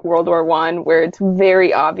you like World War I, where it's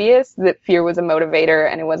very obvious that fear was a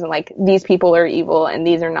motivator and it wasn't like these people are evil and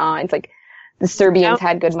these are not. It's like the Serbians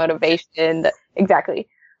had good motivation. Exactly.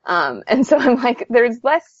 And so I'm like, there's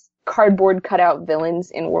less cardboard cutout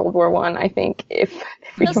villains in World War I think, if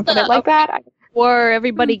we can put it like that. Or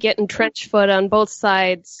everybody getting trench foot on both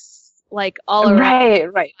sides, like all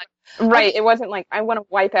around. Right. It wasn't like I want to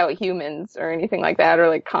wipe out humans or anything like that, or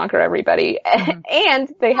like conquer everybody. And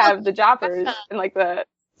they have the jobbers and like the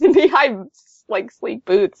high like sleek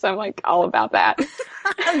boots. I'm like all about that.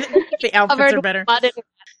 The outfits are better.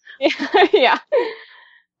 Yeah.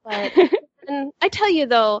 But and I tell you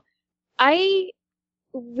though, I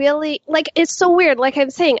really like. It's so weird. Like I'm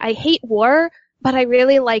saying, I hate war, but I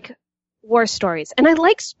really like war stories. And I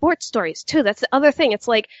like sports stories too. That's the other thing. It's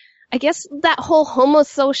like, I guess that whole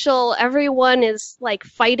homosocial, everyone is like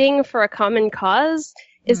fighting for a common cause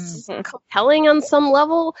is compelling on some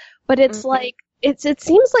level, but it's like, it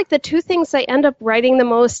seems like the two things I end up writing the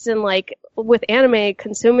most and like with anime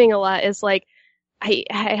consuming a lot is like, I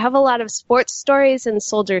have a lot of sports stories and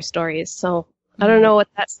soldier stories. So I don't know what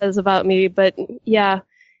that says about me, but yeah,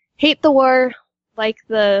 hate the war, like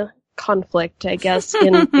the conflict, I guess,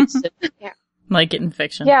 in fiction. Yeah. Like it in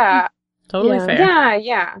fiction. Yeah. Totally fair.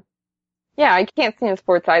 Yeah, I can't stand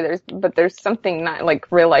sports either, but there's something not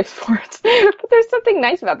like real life sports. But there's something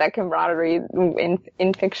nice about that camaraderie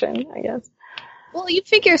in fiction, I guess. Well, you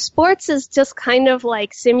figure sports is just kind of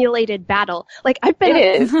like simulated battle. Like I've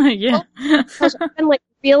been yeah. I've been like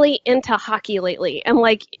really into hockey lately. And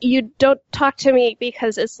like you don't talk to me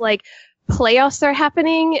because it's like playoffs are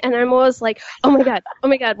happening and I'm always like, oh my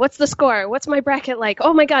god, what's the score? What's my bracket like?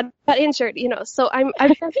 Oh my god, got injured, so I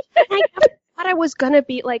thought I was gonna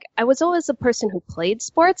be like, I was always a person who played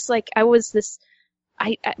sports. Like I was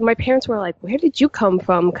my parents were like, where did you come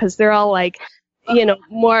from? Cause they're all like,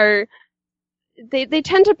 more, they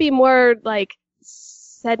tend to be more like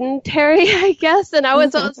sedentary, I guess. And I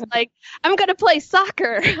was always like, I'm going to play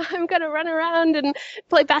soccer. I'm going to run around and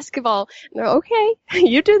play basketball. And they're okay.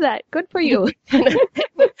 You do that. Good for you.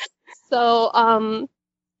 So,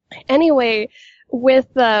 anyway, with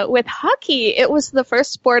hockey, it was the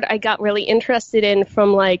first sport I got really interested in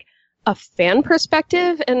from like a fan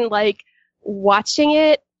perspective and like watching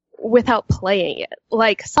it without playing it.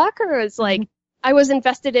 Like soccer is like, I was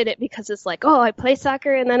invested in it because it's like, oh, I play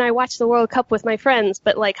soccer and then I watch the World Cup with my friends.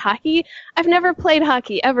 But like hockey, I've never played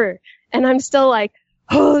hockey ever. And I'm still like,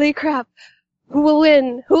 holy crap, who will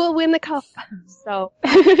win? Who will win the cup? So,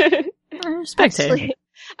 Spectator.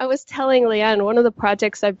 I was telling Lianne, one of the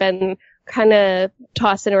projects I've been kind of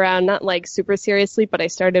tossing around, not like super seriously, but I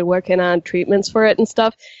started working on treatments for it and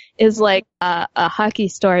stuff, is like a hockey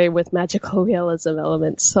story with magical realism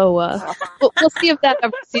elements. So we'll see if that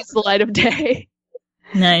ever sees the light of day.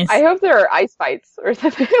 Nice. I hope there are ice fights or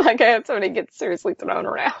something. Like I hope somebody gets seriously thrown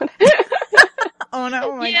around. Oh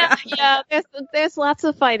no! Oh my god! Yeah. There's lots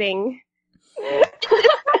of fighting. It's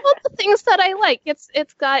all the things that I like.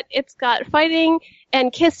 It's got fighting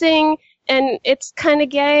and kissing, and it's kind of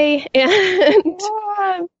gay, and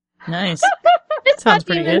nice. It's Sounds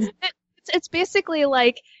pretty good. It's basically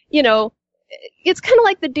like, you know, it's kind of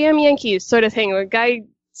like the Damn Yankees sort of thing, where a guy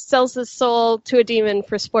sells his soul to a demon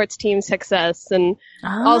for sports team success, and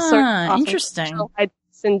all sorts of interesting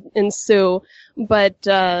ensue. But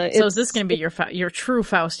so is this going to be your true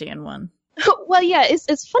Faustian one? Well, yeah,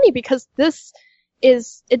 it's funny because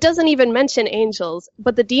it doesn't even mention angels,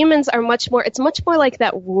 but the demons are it's much more like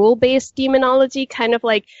that rule-based demonology, kind of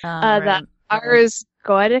like the Ars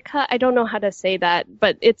Goetica. I don't know how to say that,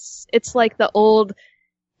 but it's like the old,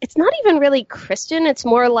 it's not even really Christian, it's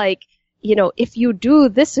more like, you know, if you do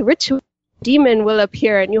this ritual, demon will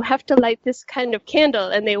appear and you have to light this kind of candle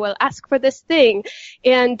and they will ask for this thing.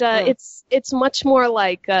 And it's much more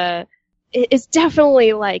like it's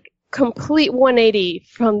definitely like complete 180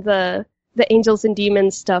 from the angels and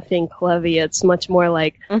demons stuff in Kalevia. It's much more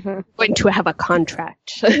like going to have a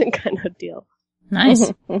contract kind of deal.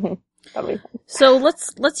 Nice. So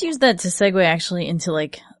let's use that to segue actually into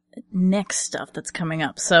like next stuff that's coming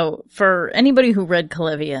up. So for anybody who read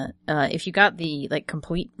Kalevia, if you got the like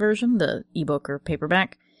complete version, the ebook or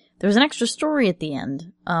paperback, there was an extra story at the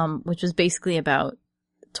end, which was basically about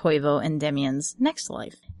Toivo and Demian's next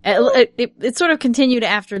life. It sort of continued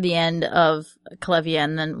after the end of Kalevia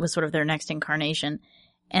and then was sort of their next incarnation.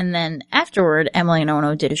 And then afterward, Emily and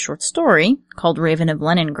Ono did a short story called Raven of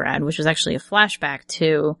Leningrad, which was actually a flashback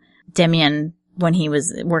to Demian when he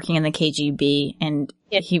was working in the KGB and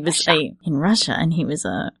he was in Russia and he was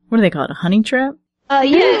what do they call it? A honey trap?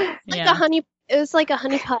 It was like a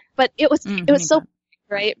honeypot, but it was so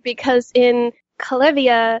right because in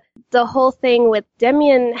Kalevia, the whole thing with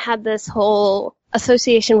Demian had this whole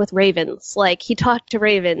association with ravens. Like, he talked to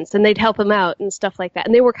ravens, and they'd help him out and stuff like that.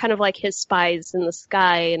 And they were kind of like his spies in the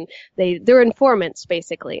sky, and they're informants,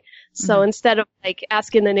 basically. So instead of, like,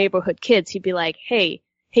 asking the neighborhood kids, he'd be like, hey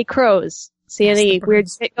crows, see any weird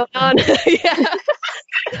shit going on? Yeah.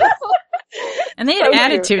 And they had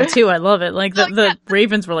attitude, too. I love it. Like, the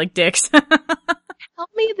ravens were like dicks. Tell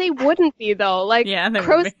me they wouldn't be, though. Like,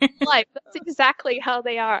 crows in life, that's exactly how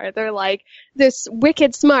they are. They're like, this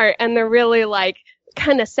wicked smart, and they're really, like,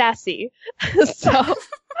 kind of sassy. So,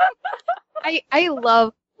 I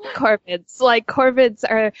love corvids. Like, corvids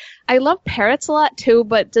I love parrots a lot, too,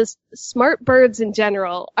 but just smart birds in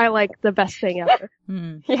general are, like, the best thing ever.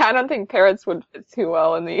 Yeah, I don't think parrots would fit too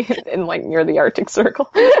well in like, near the Arctic Circle.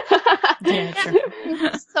 Yeah,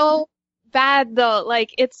 sure. So bad though,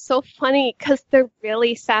 like it's so funny because they're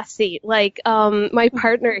really sassy. Like my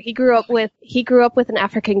partner, he grew up with an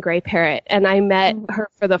African gray parrot, and I met her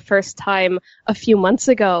for the first time a few months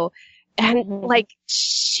ago, and like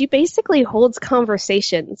she basically holds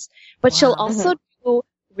conversations, but she'll also do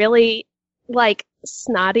really like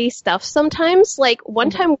snotty stuff sometimes. Like one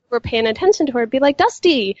time we were paying attention to her, be like,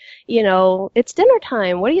 Dusty, you know, it's dinner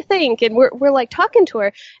time, what do you think? And we're like talking to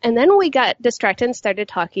her, and then we got distracted and started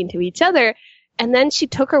talking to each other, and then she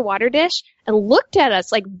took her water dish and looked at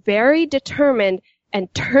us like very determined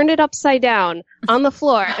and turned it upside down on the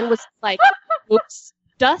floor and was like, oops,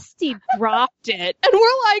 Dusty dropped it. And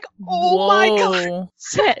we're like, oh my god,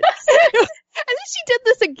 shit. And then she did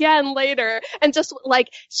this again later, and just like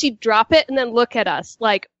she'd drop it and then look at us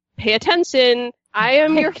like, pay attention, I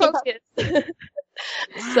am your focus.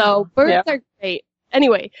 So birds are great.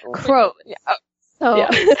 Anyway, crows.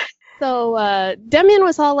 So Demian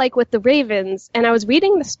was all like with the ravens, and I was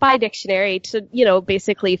reading the spy dictionary to, you know,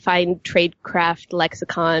 basically find tradecraft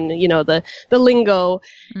lexicon, you know, the lingo,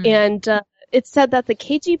 and it said that the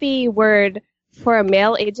KGB word for a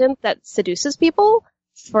male agent that seduces people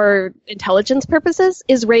for intelligence purposes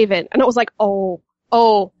is raven. And I was like, oh,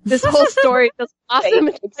 this whole story just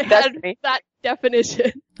blossomed into that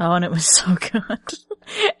definition. Oh, and it was so good.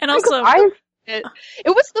 And also, it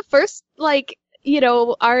was the first, like, you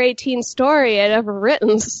know, R18 story I'd ever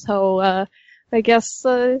written, so, I guess,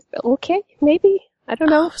 okay, maybe. I don't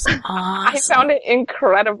know. Awesome. I found it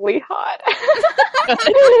incredibly hot.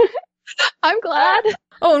 I'm glad.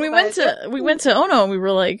 Oh, and we went to Ono, and we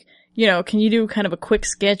were like, you know, can you do kind of a quick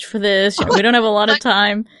sketch for this? You know, we don't have a lot of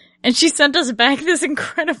time. And she sent us back this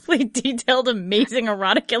incredibly detailed, amazing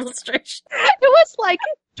erotic illustration. It was like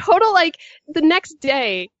total, like the next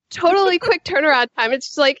day, totally quick turnaround time. It's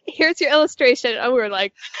just like, here's your illustration. And we were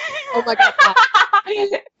like, oh my God.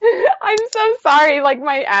 I'm so sorry. Like,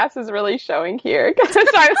 my ass is really showing here.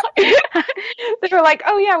 They were like,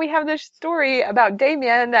 oh yeah, we have this story about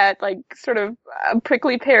Damien, that like sort of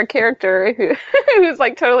prickly pear character who's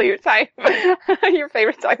like totally your type, your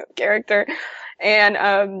favorite type of character.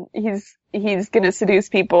 And, he's gonna seduce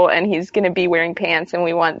people, and he's gonna be wearing pants, and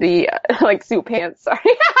we want the, like, suit pants, sorry.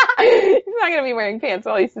 He's not gonna be wearing pants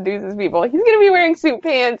while he seduces people. He's gonna be wearing suit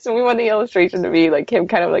pants, and we want the illustration to be, like, him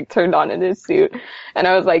kind of, like, turned on in his suit. And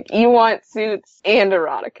I was like, you want suits and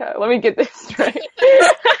erotica. Let me get this straight.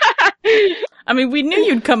 I mean, we knew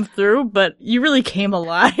you'd come through, but you really came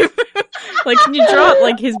alive. Like, you draw,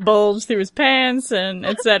 like, his bulge through his pants and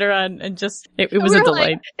et cetera, and just, it was a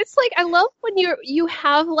delight. Like, it's like, I love when you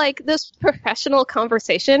have, like, this professional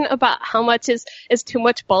conversation about how much is too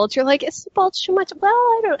much bulge. You're like, is the bulge too much? Well,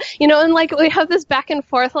 I don't, and, like, we have this back and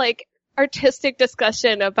forth, like, artistic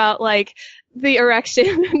discussion about, like, the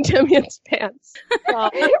erection in Damien's pants.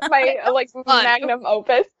 My, like, magnum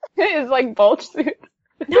opus is, like, bulge suit.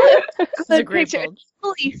 No, it's a great bulge. It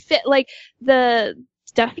really fit, like,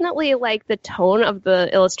 definitely, like, the tone of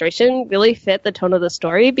the illustration really fit the tone of the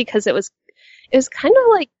story, because it was kind of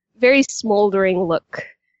like very smoldering look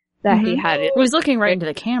that he had. He was looking right into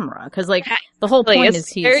the camera, because like the whole point is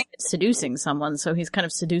he's seducing someone, so he's kind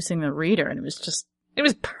of seducing the reader, and it was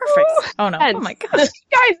perfect. Oh no! Oh my gosh,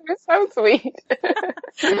 guys are so sweet.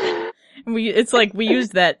 It's like we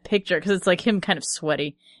used that picture because it's like him kind of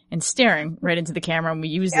sweaty and staring right into the camera, and we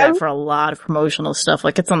use that for a lot of promotional stuff.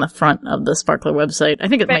 Like, it's on the front of the Sparkler website. I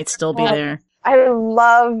think it might still be there. I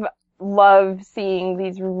love seeing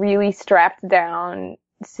these really strapped down,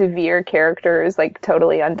 severe characters, like,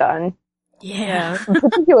 totally undone. Yeah.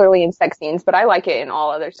 Particularly in sex scenes, but I like it in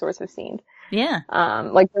all other sorts of scenes. Yeah.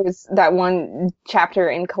 Like, there was that one chapter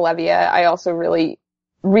in Kalevia I also really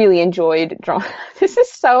enjoyed drawing. This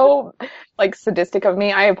is so, like, sadistic of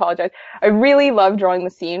me. I apologize. I really love drawing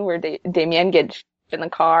the scene where Damien gets in the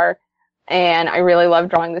car, and I really love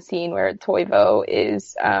drawing the scene where Toivo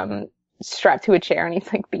is strapped to a chair and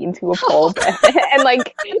he's, like, beaten to a pulp, and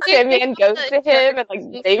like Damien goes to him, and like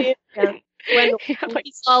when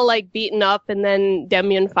he's all, like, beaten up, and then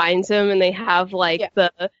Damien finds him, and they have, like,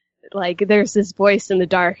 there's this voice in the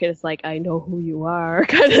dark, and it's like, I know who you are,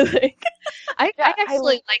 kind of thing. I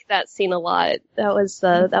actually like that scene a lot. That was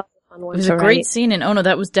a fun one. It was a great scene, and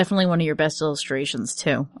that was definitely one of your best illustrations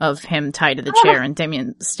too, of him tied to the chair and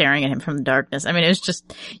Damien staring at him from the darkness. I mean, it was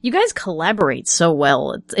just, you guys collaborate so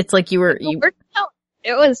well. It's like you worked out.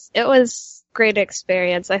 It was great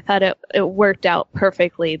experience. I thought it worked out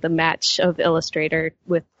perfectly, the match of illustrator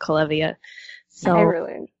with Kalevia. So I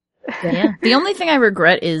really. Yeah. The only thing I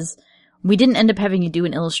regret is we didn't end up having you do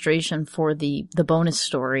an illustration for the bonus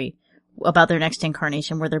story about their next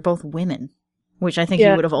incarnation, where they're both women, which I think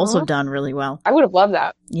you would have also done really well. I would have loved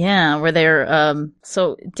that. Yeah, where they're,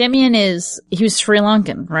 so Damien he was Sri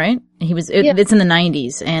Lankan, right? It's in the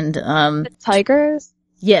 90s, and, the tigers?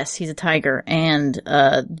 Yes, he's a tiger, and,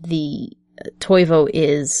 the Toivo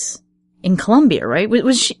is in Colombia, right?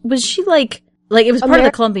 Was she like, it was part of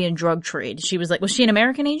the Colombian drug trade. She was like, was she an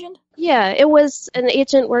American agent? Yeah, it was an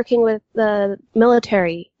agent working with the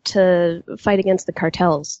military to fight against the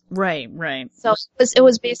cartels. Right. So it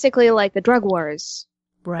was basically like the drug wars.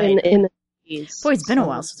 Right. In the 80s. Boy, it's been a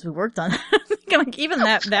while since we worked on it. Like, even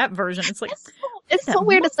that version, it's like... It's so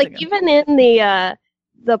weird. It's like, even in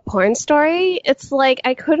the porn story, it's like,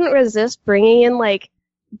 I couldn't resist bringing in, like,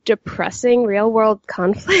 depressing real world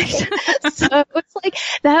conflict. So it's like,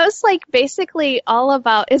 that was like basically all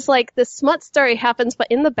about, it's like the smut story happens, but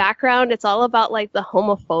in the background it's all about like the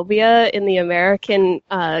homophobia in the American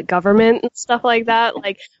government and stuff like that,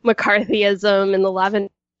 like McCarthyism and the Levin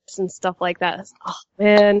and stuff like that. Oh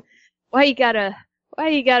man, why you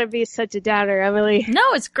gotta be such a downer, Emily?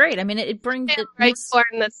 No, it's great. I mean, it brings it makes porn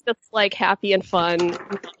that's just like happy and fun.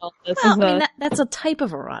 That's a type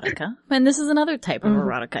of erotica, and this is another type of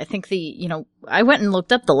erotica. I think I went and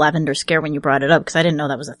looked up the lavender scare when you brought it up, because I didn't know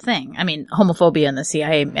that was a thing. I mean, homophobia in the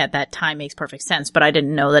CIA at that time makes perfect sense, but I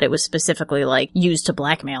didn't know that it was specifically like used to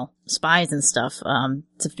blackmail spies and stuff. I'll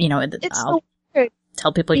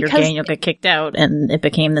tell people you're gay and you'll get kicked out, and it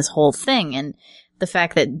became this whole thing. And the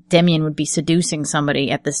fact that Damien would be seducing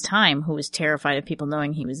somebody at this time who was terrified of people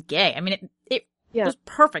knowing he was gay. I mean, it was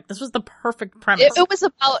perfect. This was the perfect premise.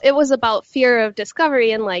 It was about fear of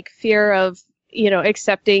discovery and like fear of,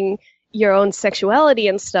 accepting your own sexuality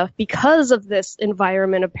and stuff because of this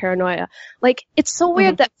environment of paranoia. Like, it's so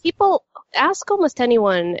weird that people ask almost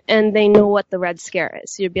anyone and they know what the Red Scare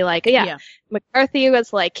is. You'd be like, yeah. McCarthy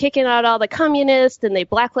was like kicking out all the communists and they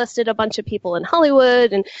blacklisted a bunch of people in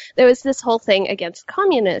Hollywood and there was this whole thing against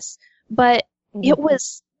communists. But it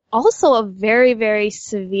was also a very, very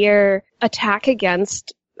severe attack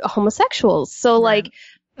against homosexuals. So like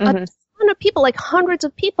a ton of people, like hundreds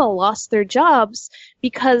of people lost their jobs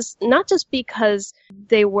because, not just because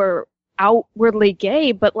they were outwardly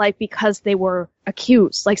gay, but like because they were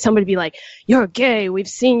accused. Like somebody be like, you're gay, we've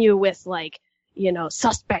seen you with like, you know,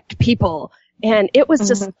 suspect people. And it was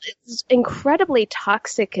just this incredibly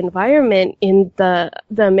toxic environment in the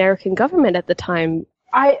American government at the time.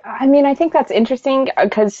 I mean, I think that's interesting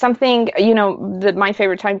because something, you know, my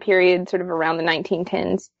favorite time period, sort of around the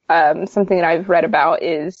 1910s, something that I've read about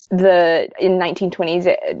is in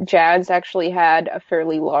 1920s, jazz actually had a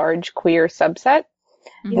fairly large queer subset.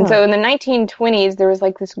 And so in the 1920s, there was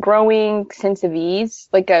like this growing sense of ease,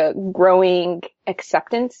 like a growing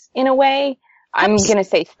acceptance in a way. I'm going to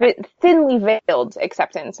say thinly veiled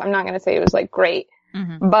acceptance. I'm not going to say it was like great.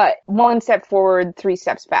 But one step forward, 3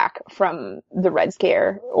 steps back from the Red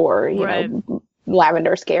Scare or, you know,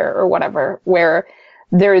 Lavender Scare or whatever, where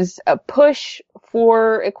there's a push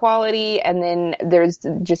for equality and then there's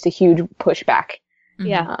just a huge pushback.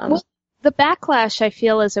 Yeah. Well, the backlash, I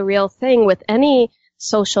feel, is a real thing with any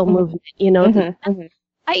social movement, you know.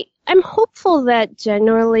 I'm hopeful that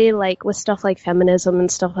generally, like with stuff like feminism and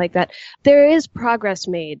stuff like that, there is progress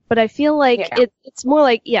made. But I feel like it's more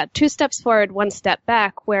like 2 steps forward, 1 step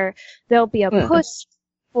back, where there'll be a push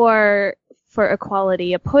for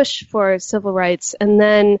equality, a push for civil rights, and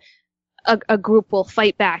then a group will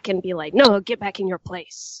fight back and be like, "No, get back in your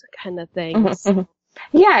place," kind of thing.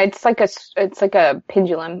 Yeah, it's like a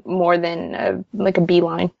pendulum more than like a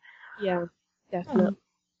beeline. Yeah, definitely.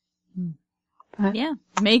 Yeah,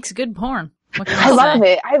 makes good porn. What can I say? love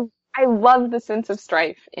it. I love the sense of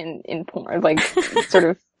strife in porn, like sort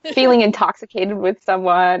of feeling intoxicated with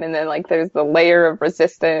someone, and then like there's the layer of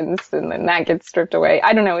resistance, and then that gets stripped away.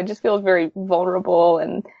 I don't know. It just feels very vulnerable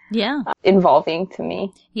and involving to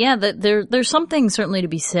me. Yeah, there's something certainly to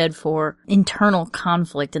be said for internal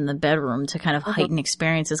conflict in the bedroom to kind of heighten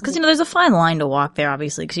experiences, because you know there's a fine line to walk there,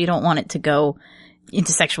 obviously, because you don't want it to go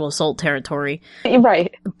into sexual assault territory.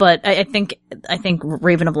 Right. But I think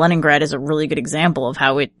Raven of Leningrad is a really good example of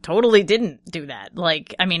how it totally didn't do that.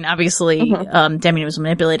 Like, I mean, obviously, Demian was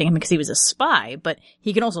manipulating him because he was a spy, but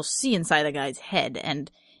he can also see inside the guy's head. And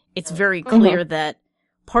it's very clear that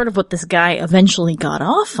part of what this guy eventually got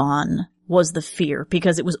off on was the fear,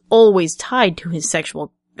 because it was always tied to his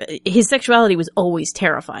sexuality was always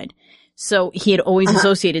terrified. So he had always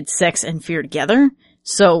associated sex and fear together.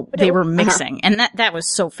 So they were mixing, and that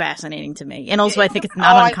was so fascinating to me. And also I think it's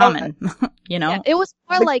not uncommon, you know? Yeah, it was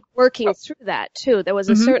more like working through that too. There was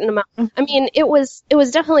a certain amount, I mean, it was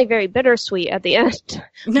definitely very bittersweet at the end,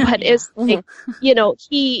 but it's like, you know,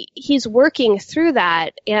 he's working through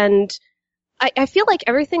that, and I feel like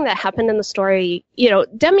everything that happened in the story, you know,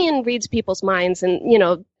 Demian reads people's minds, and, you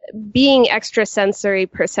know, being extrasensory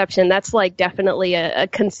perception, that's like definitely a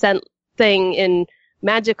consent thing in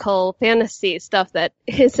magical fantasy stuff that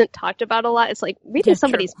isn't talked about a lot. It's like reading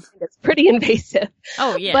somebody's mind is pretty invasive.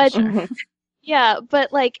 Oh yeah. But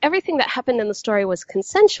but like everything that happened in the story was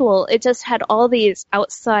consensual. It just had all these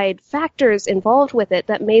outside factors involved with it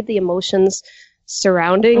that made the emotions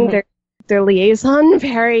surrounding their liaison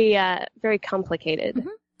very very complicated.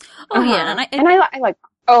 Oh yeah, and I like.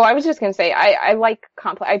 Oh, I was just gonna say, I like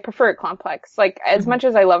complex. I prefer it complex. Like, as much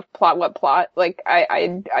as I love plot, like,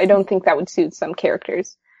 I don't think that would suit some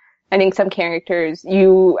characters. I think some characters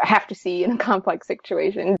you have to see in a complex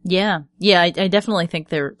situation. Yeah. Yeah, I definitely think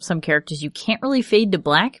there are some characters you can't really fade to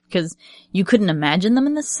black because you couldn't imagine them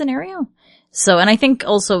in this scenario. So, and I think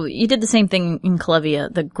also, you did the same thing in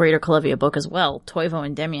Kalevia, the Greater Kalevia book as well, Toivo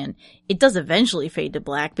and Demian. It does eventually fade to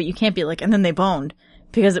black, but you can't be like, and then they boned.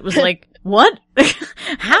 Because it was like, what?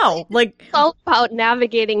 How? Like, it's all about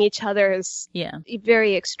navigating each other's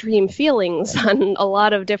very extreme feelings on a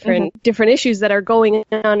lot of different issues that are going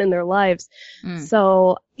on in their lives.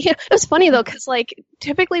 So, yeah, it was funny though, because like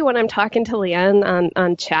typically when I'm talking to Lianne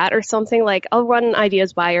on chat or something, like I'll run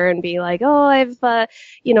ideas by her and be like, oh, I've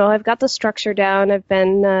got the structure down. I've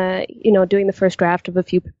been, doing the first draft of a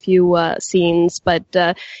few scenes, but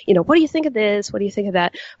what do you think of this? What do you think of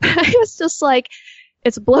that? But I was just like,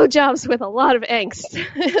 it's blowjobs with a lot of angst.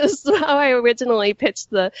 Is how I originally pitched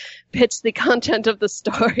the content of the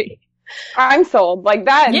story. I'm sold. Like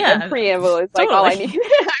that Yeah, preamble is like all I need.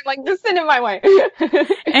 I'm like, just send it my way.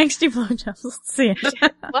 Angsty blowjobs. Let's see it.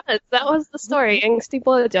 That was the story. Angsty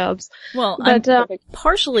blowjobs. Well, But, I'm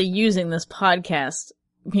partially using this podcast,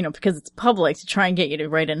 because it's public, to try and get you to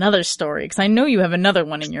write another story, because I know you have another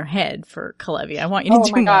one in your head for Kalevia. I want you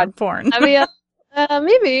to do more porn. I mean,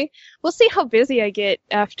 maybe. We'll see how busy I get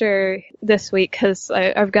after this week, because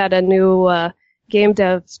I've got a new game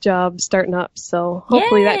dev job starting up, so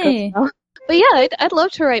hopefully that goes well. But yeah, I'd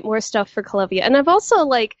love to write more stuff for Kalevia. And I've also,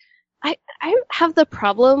 I have the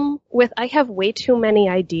problem with I have way too many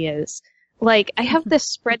ideas. Like, I have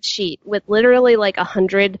this spreadsheet with literally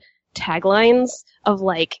 100 taglines of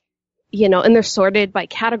and they're sorted by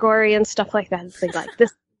category and stuff like that. It's like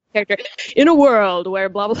this character in a world where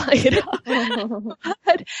blah blah.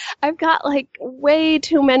 But I've got way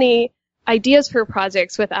too many ideas for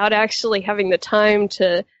projects without actually having the time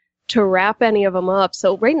to wrap any of them up.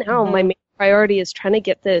 So right now my main priority is trying to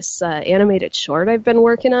get this animated short I've been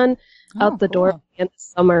working on out the door at the end of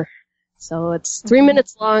summer. So it's 3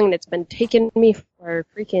 minutes long and it's been taking me for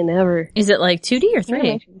freaking ever. Is it 2D or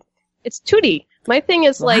 3D? It's 2D. My thing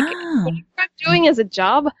is what I'm doing as a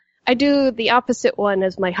job, I do the opposite one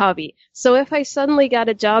as my hobby. So if I suddenly got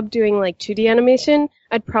a job doing 2D animation,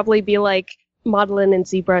 I'd probably be modeling in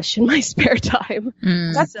ZBrush in my spare time.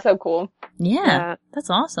 That's so cool. Yeah, that's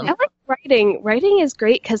awesome. I like writing. Writing is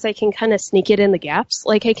great because I can kind of sneak it in the gaps.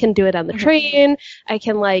 I can do it on the train. I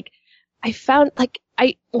can I found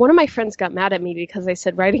one of my friends got mad at me because I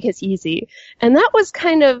said writing is easy. And that was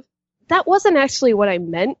that wasn't actually what I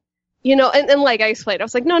meant. And I explained, I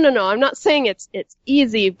was like, no, I'm not saying it's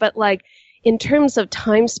easy, but in terms of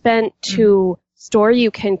time spent to story you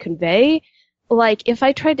can convey, if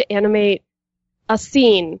I tried to animate a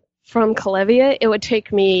scene from Kalevia, it would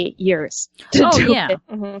take me years to do it.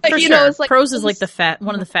 For sure. It's prose is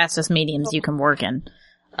one of the fastest mediums you can work in.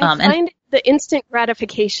 I find the instant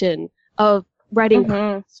gratification of writing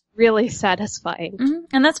prose really satisfying.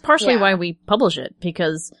 And that's partially why we publish it,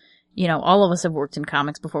 because all of us have worked in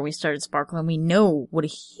comics before we started Sparkle, and we know what a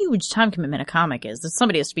huge time commitment a comic is. That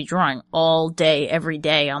somebody has to be drawing all day, every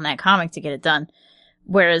day on that comic to get it done.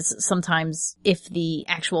 Whereas sometimes if the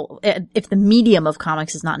medium of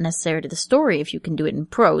comics is not necessary to the story, if you can do it in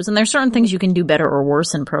prose, and there's certain things you can do better or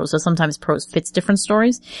worse in prose, so sometimes prose fits different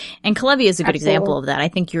stories. And Kalevia is a good example of that. I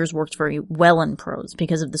think yours worked very well in prose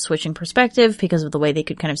because of the switching perspective, because of the way they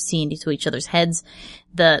could kind of see into each other's heads,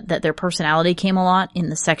 that their personality came a lot in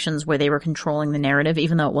the sections where they were controlling the narrative,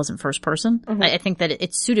 even though it wasn't first person. I think that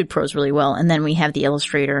it suited prose really well. And then we have the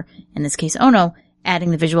illustrator, in this case Ono,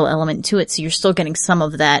 adding the visual element to it, so you're still getting some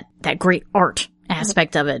of that great art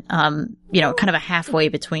aspect of it, kind of a halfway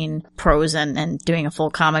between prose and doing a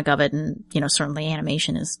full comic of it, and, certainly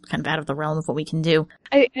animation is kind of out of the realm of what we can do.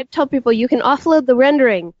 I tell people you can offload the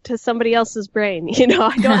rendering to somebody else's brain, I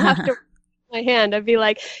don't have to my hand. I'd be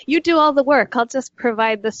like, you do all the work, I'll just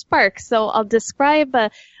provide the spark, so I'll describe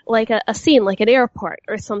a scene, like an airport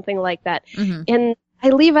or something like that, and I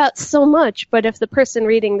leave out so much, but if the person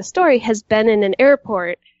reading the story has been in an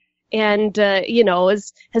airport and,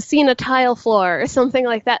 has seen a tile floor or something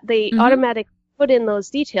like that, they automatically put in those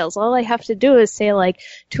details. All I have to do is say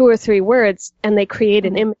 2 or 3 words and they create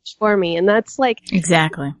an image for me. And that's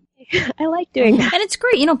exactly. I like doing that. And it's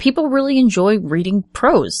great. People really enjoy reading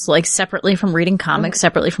prose, separately from reading comics,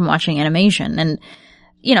 separately from watching animation. And,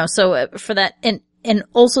 so for that, and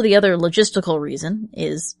also the other logistical reason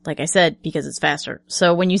is, like I said, because it's faster.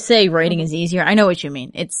 So when you say writing is easier, I know what you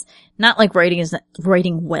mean. It's not like writing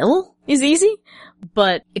well is easy,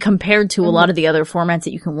 but compared to a lot of the other formats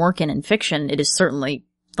that you can work in fiction, it is certainly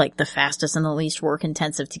the fastest and the least work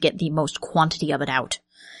intensive to get the most quantity of it out.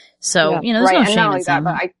 So, there's no shame in not only that,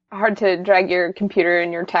 but hard to drag your computer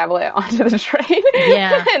and your tablet onto the train.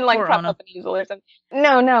 Yeah. And prop up an easel or something.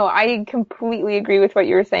 No, I completely agree with what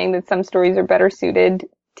you were saying, that some stories are better suited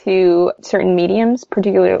to certain mediums,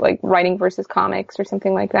 particularly writing versus comics or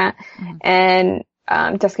something like that. And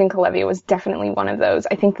Dusk and Kalevia was definitely one of those.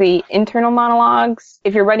 I think the internal monologues,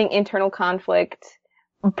 if you're writing internal conflict,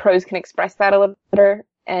 prose can express that a little better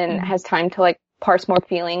and has time to parse more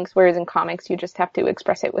feelings, whereas in comics you just have to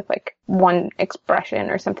express it with one expression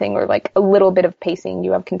or something, or a little bit of pacing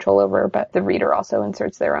you have control over, but the reader also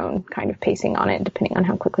inserts their own kind of pacing on it depending on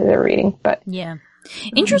how quickly they're reading. But yeah.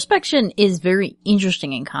 Introspection is very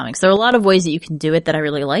interesting in comics. There are a lot of ways that you can do it that I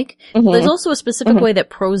really like. There's also a specific way that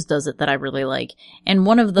prose does it that I really like. And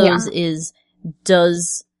one of those is,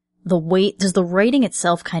 does the writing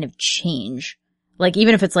itself kind of change? Like,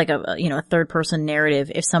 even if it's like a third person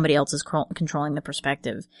narrative, if somebody else is controlling the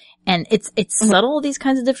perspective. And it's subtle, these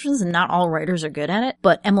kinds of differences, and not all writers are good at it,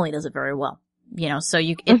 but Emily does it very well. So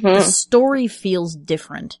the story feels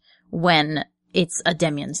different when it's a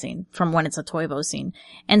Demian scene from when it's a Toivo scene.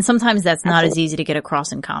 And sometimes that's not as easy to get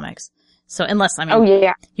across in comics. So unless,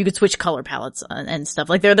 you could switch color palettes and stuff.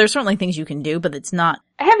 Like, there's certainly things you can do, but it's not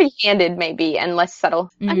heavy-handed maybe and less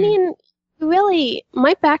subtle. I mean, really,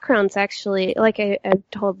 my background's actually, like I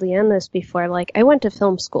told Lianne this before, like, I went to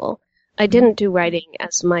film school. I didn't do writing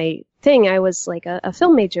as my thing. I was like a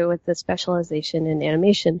film major with a specialization in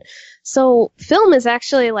animation. So film is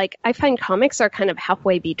actually, like, I find comics are kind of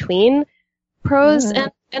halfway between prose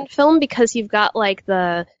and film, because you've got, like,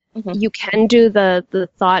 you can do the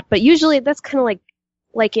thought, but usually that's kind of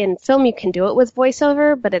like in film you can do it with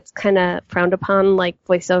voiceover, but it's kind of frowned upon. Like,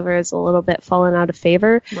 voiceover is a little bit fallen out of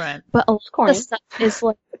favor. Right. But a lot of stuff is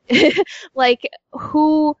like, like,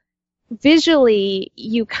 who visually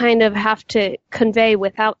you kind of have to convey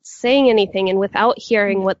without saying anything and without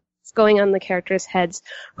hearing what's going on in the characters' heads,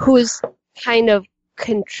 who's kind of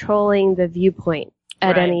controlling the viewpoint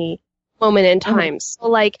at any moment in time. So,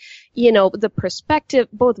 like, the perspective,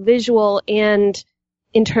 both visual and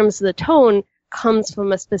in terms of the tone, comes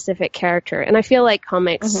from a specific character. And I feel like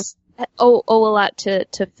comics owe a lot to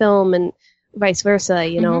film and vice versa,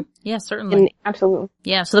 Yeah, certainly. Absolutely.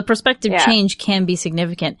 Yeah, so the perspective change can be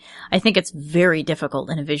significant. I think it's very difficult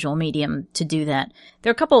in a visual medium to do that.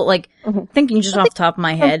 There are a couple, like, thinking just off the top of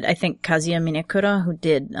my head, I think Kazuya Minekura, who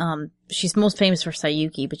did, she's most famous for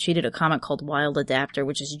Sayuki, but she did a comic called Wild Adapter,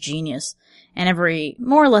 which is genius. And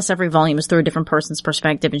more or less every volume is through a different person's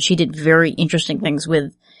perspective, and she did very interesting things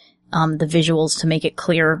with the visuals to make it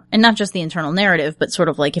clear, and not just the internal narrative, but sort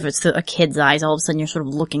of like if it's a kid's eyes, all of a sudden you're sort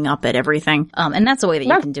of looking up at everything. And that's a way that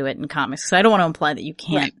you can do it in comics. So I don't want to imply that you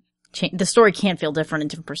can't the story can't feel different in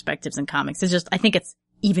different perspectives in comics. It's just, I think it's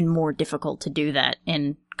even more difficult to do that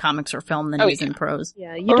in comics or film than it is in prose.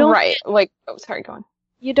 Yeah, you don't. Right. Like, sorry, go on.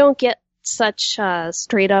 You don't get such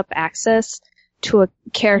straight up access to a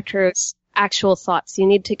character's actual thoughts. You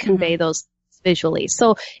need to convey those visually.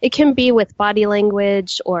 So it can be with body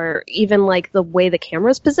language or even like the way the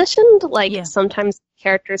camera's positioned. Like sometimes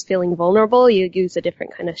characters feeling vulnerable, you use a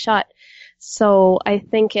different kind of shot. So I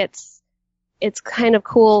think it's kind of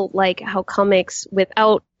cool, like how comics,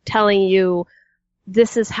 without telling you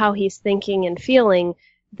this is how he's thinking and feeling,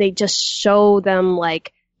 they just show them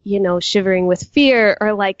like, shivering with fear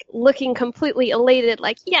or like looking completely elated,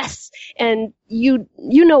 like, yes! And you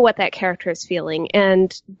know what that character is feeling,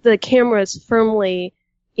 and the camera is firmly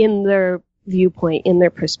in their viewpoint, in their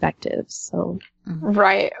perspective, so.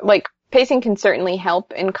 Right. Like, pacing can certainly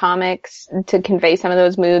help in comics to convey some of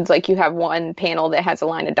those moods. Like, you have one panel that has a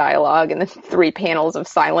line of dialogue and then 3 panels of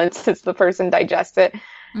silence as the person digests it.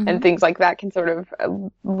 And things like that can sort of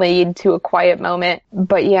lead to a quiet moment.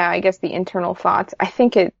 But yeah, I guess the internal thoughts, I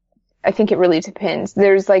think it really depends.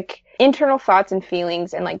 There's like internal thoughts and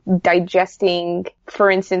feelings and like digesting. For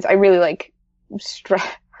instance, I really like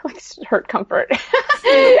hurt comfort.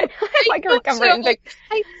 I like hurt comfort. And like,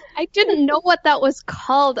 I didn't know what that was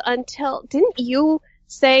called until, didn't you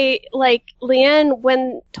say, like, Lianne,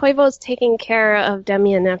 when Toivo's taking care of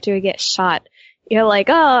Demian after he gets shot, you're like,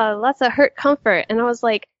 oh, lots of hurt comfort. And I was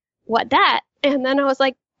like, what that? And then I was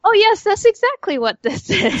like, oh yes, that's exactly what this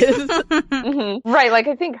is. Right. Like,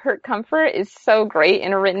 I think hurt comfort is so great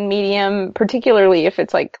in a written medium, particularly if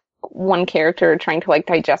it's like one character trying to like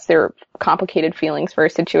digest their complicated feelings for a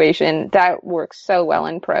situation. That works so well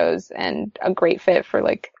in prose and a great fit for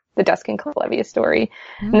like the Dusk and Kalevia story.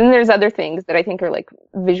 And then there's other things that I think are like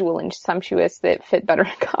visual and sumptuous that fit better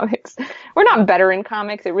in comics. Or not better in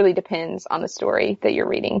comics, it really depends on the story that you're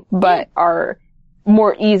reading, but are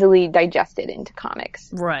more easily digested into comics.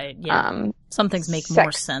 Right, yeah. Some things make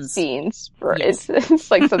more sense. Scenes.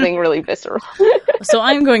 It's like something really visceral. So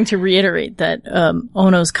I'm going to reiterate that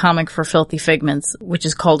Ono's comic for Filthy Figments, which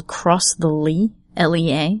is called Cross the Lee,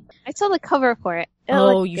 Lea. I saw the cover for it.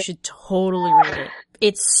 You should totally read it.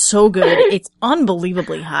 It's so good. It's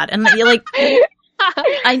unbelievably hot. And you're like,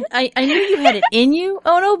 I knew you had it in you,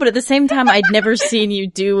 Ono, but at the same time, I'd never seen you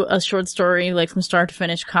do a short story, like, from start to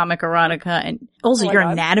finish, comic erotica. And also, your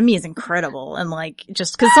anatomy is incredible. And like,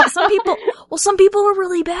 just cause some people are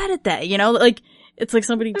really bad at that, like, it's like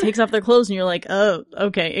somebody takes off their clothes and you're like, oh,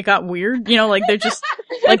 okay, it got weird. Like, they're just,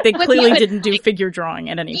 like, they clearly didn't do figure drawing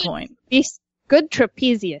at any point. Good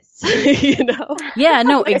trapezius, Yeah,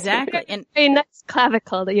 no, exactly. And a nice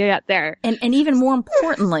clavicle that you got there. And even more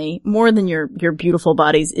importantly, more than your beautiful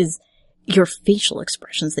bodies, is your facial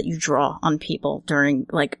expressions that you draw on people during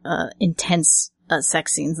like intense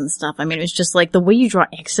sex scenes and stuff. I mean, it was just like the way you draw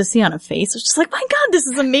ecstasy on a face. It's just like, my God, this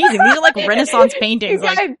is amazing. These are like Renaissance paintings.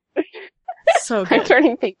 Like, so good. I'm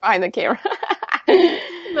turning pink behind the camera.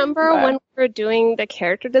 Remember when we were doing the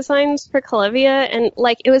character designs for Kalevia, and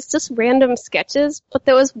like it was just random sketches, but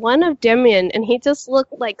there was one of Demian, and he just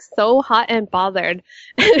looked like so hot and bothered.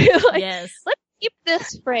 Like, yes. Let's keep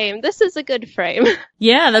this frame. This is a good frame.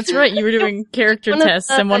 Yeah, that's right. You were doing character tests,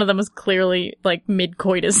 and one of them was clearly like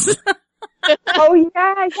mid-coitus. Oh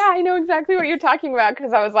yeah, I know exactly what you're talking about,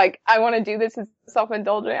 because I was like, I want to do this as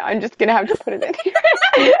self-indulgent. I'm just gonna have to put it in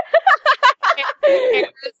here.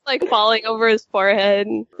 It's like falling over his forehead.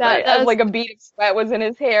 That was like a bead of sweat was in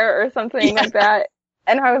his hair or something like that.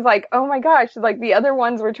 And I was like, oh my gosh, like the other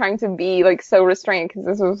ones were trying to be like so restrained, because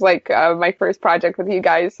this was like my first project with you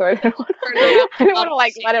guys, so I didn't want to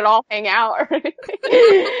like let it all hang out or anything.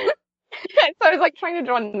 So I was like trying to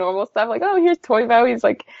draw normal stuff, like, oh, here's Toivo, he's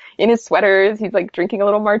like in his sweaters, he's like drinking a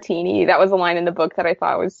little martini. That was a line in the book that I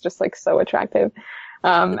thought was just like so attractive,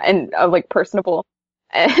 and like personable.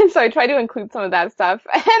 And so I tried to include some of that stuff,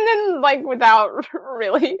 and then like without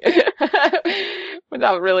really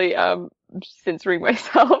censoring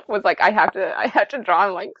myself, was like, I have to draw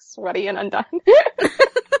him like sweaty and undone.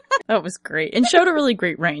 That was great, and showed a really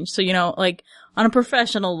great range. So, you know, like on a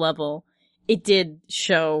professional level, it did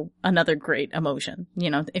show another great emotion, you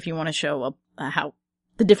know, if you want to show how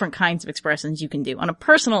the different kinds of expressions you can do. On a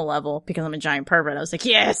personal level, because I'm a giant pervert, I was like,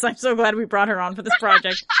 yes, I'm so glad we brought her on for this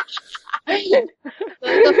project.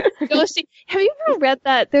 Fujoshi. Have you ever read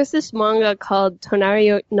that? There's this manga called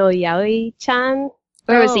Tonari no Yaoi-chan.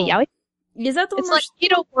 Or is it Yaoi? Is that the one? It's like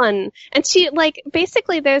Hito 1. And she, like,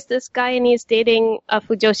 basically there's this guy and he's dating a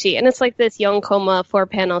Fujoshi. And it's like this Yonkoma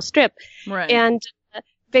 4-panel strip. Right. And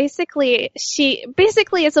basically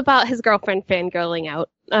it's about his girlfriend fangirling out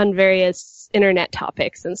on various internet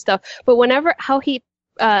topics and stuff. But how he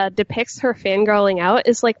depicts her fangirling out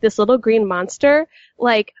is like this little green monster,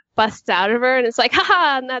 like, busts out of her, and it's like,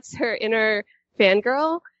 haha, and that's her inner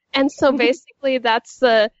fangirl. And so basically that's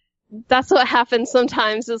what happens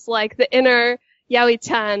sometimes, is like the inner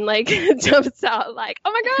Yaoi-chan like jumps out like,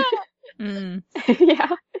 oh my God.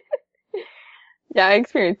 Yeah, I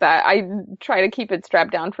experienced that. I try to keep it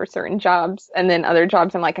strapped down for certain jobs, and then other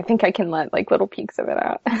jobs I'm like, I think I can let like little peeks of it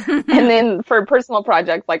out. And then for personal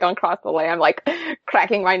projects, like on Cross the Lay, I'm like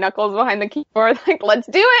cracking my knuckles behind the keyboard, like, let's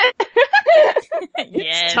do it.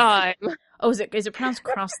 Yes. It's time. Oh, is it pronounced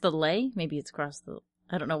cross the lay? Maybe it's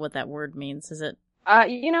I don't know what that word means. Is it?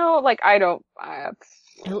 You know, like I'm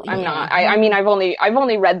not. I mean, I've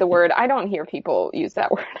only read the word. I don't hear people use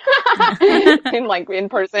that word in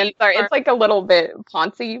person. Sorry, it's like a little bit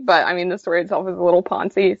poncy, but I mean, the story itself is a little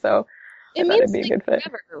poncy, so it means like a good fit.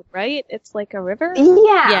 River, right? It's like a river.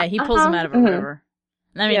 Yeah, he pulls him out of a river.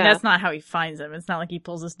 I mean, that's not how he finds him. It's not like he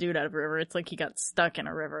pulls this dude out of a river. It's like he got stuck in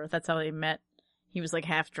a river. That's how they met. He was like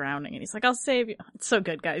half drowning, and he's like, "I'll save you." It's so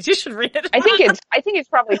good, guys. You should read it. I think it's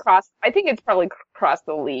probably cross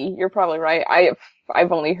the Lee. You're probably right.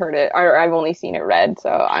 I've only heard it, or I've only seen it read, so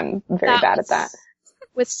I'm very bad at that.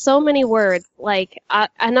 With so many words, like,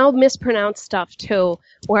 and I'll mispronounce stuff too,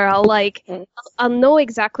 where I'll know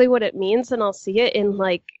exactly what it means, and I'll see it in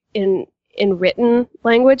written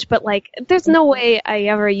language, but like, there's no way I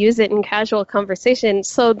ever use it in casual conversation.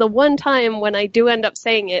 So the one time when I do end up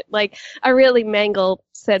saying it, like, I really mangle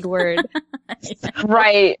said word.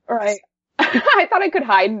 Right. I thought I could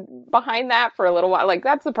hide behind that for a little while. Like,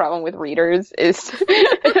 that's the problem with readers, is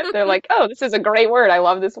they're like, oh, this is a great word. I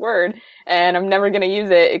love this word. And I'm never going to use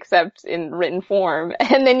it except in written form.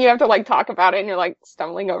 And then you have to like talk about it, and you're like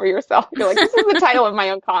stumbling over yourself. You're like, this is the title of my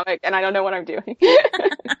own comic, and I don't know what I'm doing.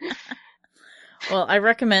 Well, I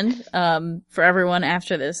recommend, for everyone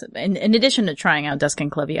after this, in addition to trying out Dusk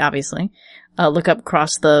and Kalevia, obviously, look up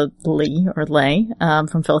Cross the Lee, or Lay,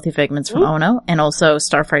 from Filthy Figments from Ono, and also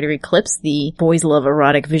Starfighter Eclipse, the boys love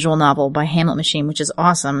erotic visual novel by Hamlet Machine, which is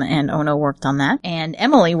awesome, and Ono worked on that. And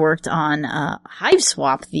Emily worked on,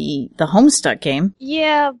 Hiveswap, the Homestuck game.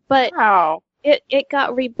 Yeah, but Wow. It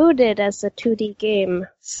got rebooted as a 2D game,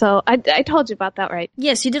 so I told you about that, right?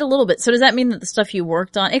 Yes, you did a little bit. So does that mean that the stuff you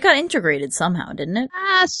worked on, it got integrated somehow, didn't it?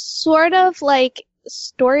 Sort of, like,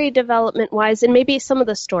 story development wise, and maybe some of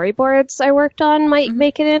the storyboards I worked on might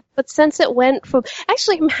make it in, but since it went from,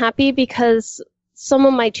 actually I'm happy because some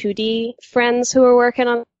of my 2D friends who are working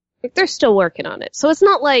on it, they're still working on it. So it's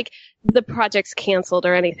not like the project's canceled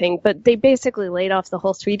or anything, but they basically laid off the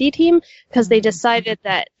whole 3D team because they decided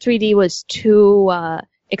that 3D was too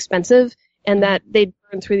expensive and that they'd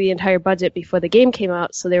burned through the entire budget before the game came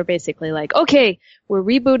out. So they were basically like, okay, we're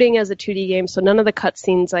rebooting as a 2D game, so none of the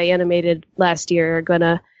cutscenes I animated last year are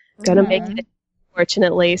gonna make it.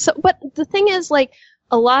 unfortunately. So, but the thing is, like,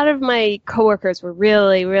 a lot of my coworkers were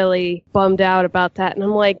really, really bummed out about that. And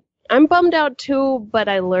I'm like, I'm bummed out too, but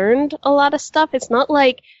I learned a lot of stuff. It's not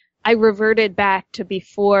like I reverted back to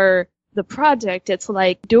before the project. It's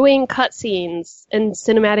like doing cutscenes and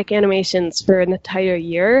cinematic animations for an entire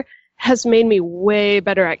year has made me way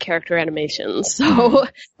better at character animations. So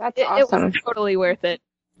That's it awesome. was totally worth it.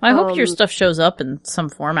 I hope your stuff shows up in some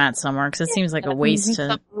format somewhere, because it seems like a waste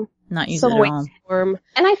to not use it at all. Form.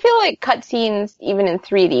 And I feel like cutscenes, even in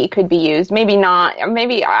 3D, could be used. Maybe not.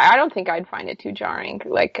 Maybe I don't think I'd find it too jarring.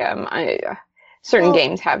 Like certain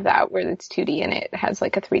games have that where it's 2D and it has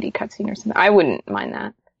like a 3D cutscene or something. I wouldn't mind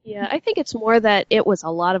that. Yeah, I think it's more that it was a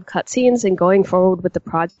lot of cutscenes, and going forward with the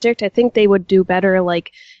project, I think they would do better,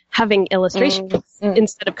 like, having illustrations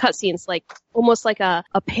instead of cutscenes, like, almost like a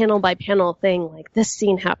panel by panel thing, like, this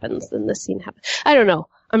scene happens, then this scene happens. I don't know.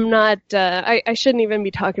 I'm not, I shouldn't even be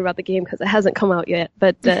talking about the game because it hasn't come out yet,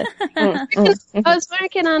 but, I was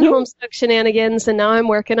working on Homestuck Shenanigans, and now I'm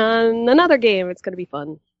working on another game. It's gonna be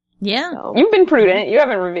fun. Yeah. So. You've been prudent. You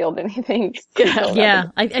haven't revealed anything. Yeah.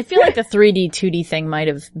 I feel like the 3D, 2D thing might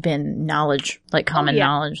have been knowledge, like common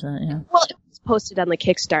knowledge. Yeah. Well, it was posted on the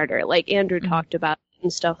Kickstarter, like Andrew talked about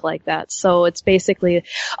and stuff like that. So it's basically,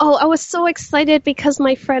 I was so excited because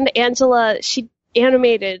my friend Angela, she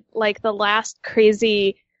animated like the last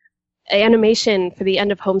crazy animation for the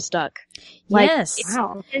end of Homestuck. Like, yes.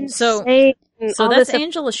 Wow. So that's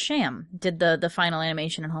Angela Sham did the final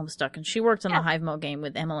animation in Homestuck, and she worked on the Hiveswap game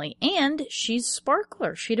with Emily, and she's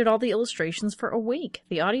Sparkler. She did all the illustrations for Awake,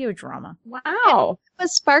 the audio drama. Wow. But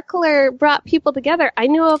Sparkler brought people together. I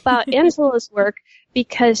knew about Angela's work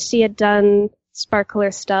because she had done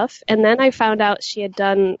Sparkler stuff, and then I found out she had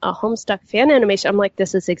done a Homestuck fan animation. I'm like,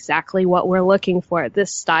 this is exactly what we're looking for.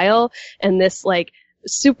 This style and this like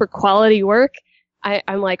super quality work.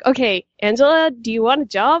 I'm like, okay, Angela, do you want a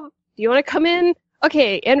job? Do you want to come in?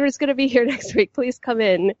 Okay, Andrew's going to be here next week. Please come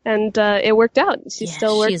in. And it worked out. She's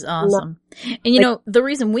still working. She's awesome. And you know, the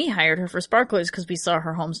reason we hired her for Sparkler is because we saw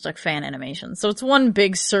her Homestuck fan animation. So it's one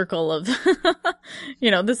big circle of,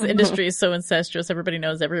 this industry is so incestuous. Everybody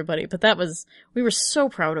knows everybody. But we were so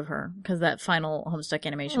proud of her because that final Homestuck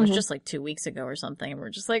animation was just like 2 weeks ago or something. And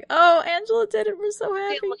we're just like, oh, Angela did it. We're so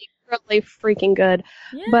happy. Really freaking good.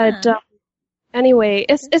 Yeah. But anyway,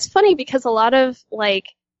 it's funny because a lot of like,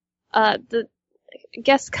 the I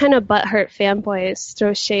guess kind of butthurt fanboys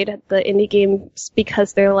throw shade at the indie games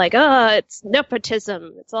because they're like, it's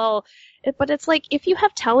nepotism. It's all, but it's like, if you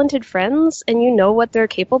have talented friends and you know what they're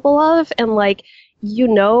capable of and like,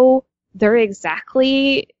 they're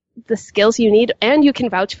exactly the skills you need and you can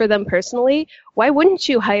vouch for them personally, why wouldn't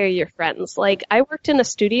you hire your friends? Like, I worked in a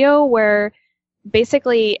studio where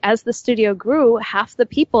basically as the studio grew, half the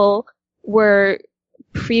people were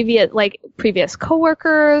previous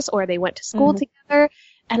coworkers or they went to school together,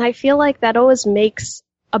 and I feel like that always makes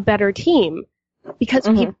a better team because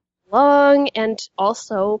people belong, and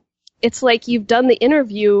also it's like you've done the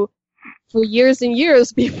interview for years and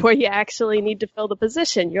years before you actually need to fill the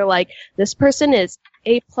position. You're like, this person is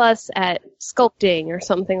A+ at sculpting or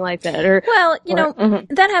something like that.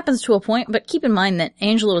 That happens to a point, but keep in mind that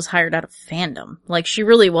Angela was hired out of fandom. Like, she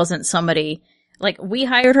really wasn't somebody. Like, we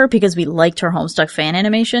hired her because we liked her Homestuck fan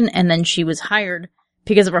animation, and then she was hired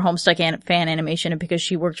because of her Homestuck fan animation and because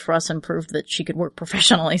she worked for us and proved that she could work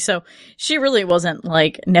professionally. So she really wasn't,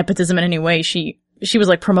 like, nepotism in any way. She was,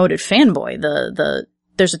 like, promoted fanboy.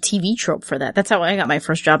 There's a TV trope for that. That's how I got my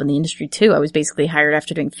first job in the industry, too. I was basically hired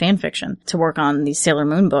after doing fan fiction to work on these Sailor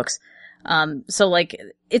Moon books. So, like,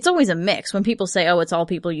 it's always a mix. When people say, it's all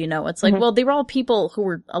people you know, it's like, well, they were all people who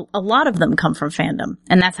were, a lot of them come from fandom,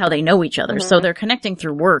 and that's how they know each other. So they're connecting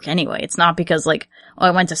through work anyway. It's not because, like,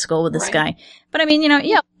 I went to school with this guy. But I mean,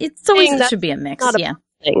 it's always, it should be a mix.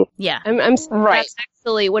 Yeah. I'm right. That's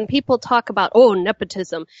actually, when people talk about,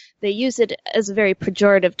 nepotism, they use it as a very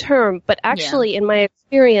pejorative term, but actually in my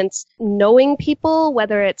experience, knowing people,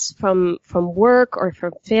 whether it's from work or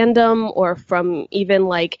from fandom or from even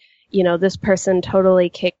like, this person totally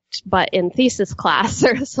kicked butt in thesis class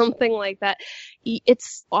or something like that.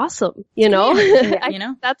 It's awesome,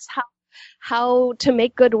 That's how to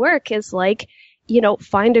make good work is like,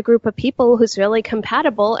 find a group of people who's really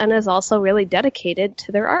compatible and is also really dedicated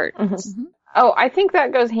to their art. Oh, I think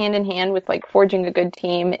that goes hand in hand with like forging a good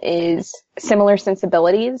team is similar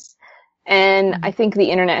sensibilities. And I think the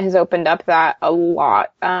internet has opened up that a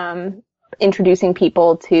lot, introducing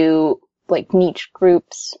people to like niche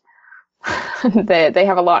groups that they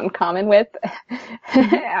have a lot in common with.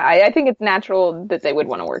 I think it's natural that they would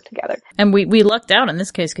want to work together. And we lucked out in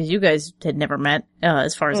this case because you guys had never met,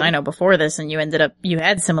 as far as I know, before this, and you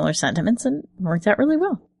had similar sentiments and worked out really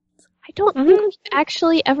well. I don't think we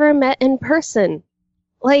actually ever met in person.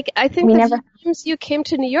 Like, I think the times you came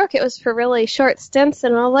to New York, it was for really short stints,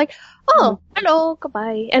 and I was like, oh, hello,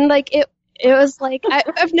 goodbye. And like, it was like,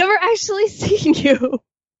 I've never actually seen you.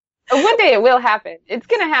 One day it will happen. It's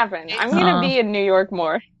gonna happen. I'm gonna be in New York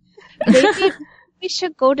more. Maybe we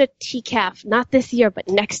should go to TCAF, not this year, but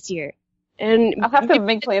next year. And I'll have to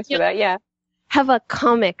make plans for that, yeah. Have a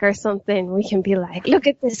comic or something. We can be like, look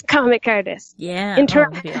at this comic artist. Yeah,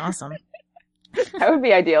 that'd be awesome. That would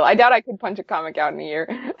be ideal. I doubt I could punch a comic out in a year.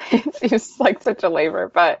 It seems like such a labor,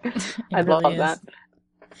 but I'd love that.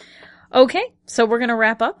 Okay, so we're going to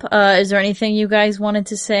wrap up. Is there anything you guys wanted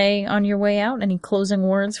to say on your way out? Any closing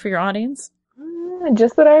words for your audience?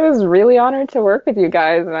 Just that I was really honored to work with you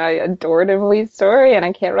guys, and I adored Emily's story, and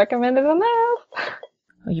I can't recommend it enough.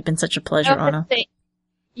 Oh, you've been such a pleasure, Anna.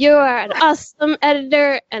 You are an awesome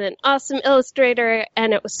editor and an awesome illustrator,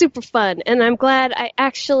 and it was super fun, and I'm glad I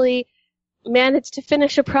actually managed to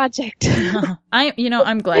finish a project.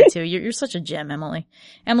 I'm glad too. You're such a gem, Emily.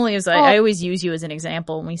 Emily is, I always use you as an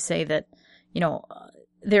example when we say that,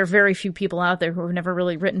 there are very few people out there who have never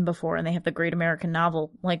really written before and they have the great American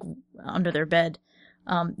novel, like, under their bed.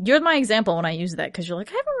 You're my example when I use that, cause you're like,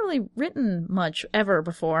 I haven't really written much ever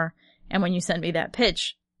before. And when you sent me that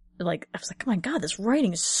pitch, like, I was like, oh my God, this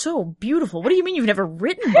writing is so beautiful. What do you mean you've never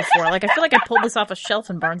written before? Like, I feel like I pulled this off a shelf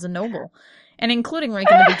in Barnes & Noble. And including,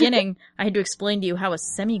 like, in the beginning, I had to explain to you how a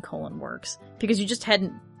semicolon works. Because you just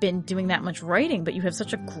hadn't been doing that much writing, but you have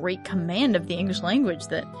such a great command of the English language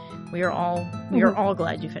that we are all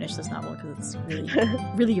glad you finished this novel, because it's really,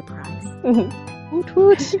 really a prize. Woot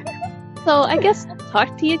woot. So I guess I'll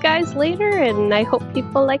talk to you guys later, and I hope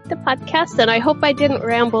people like the podcast, and I hope I didn't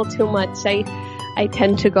ramble too much. I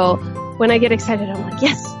tend to go, when I get excited, I'm like,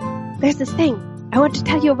 yes, there's this thing. I want to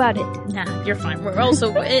tell you about it. Nah, you're fine. We're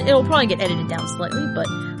also, it'll probably get edited down slightly, but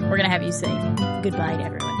we're gonna have you say goodbye to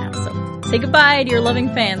everyone now. So say goodbye to your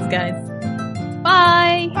loving fans, guys.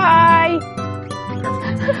 Bye! Bye!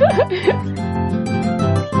 Perfect.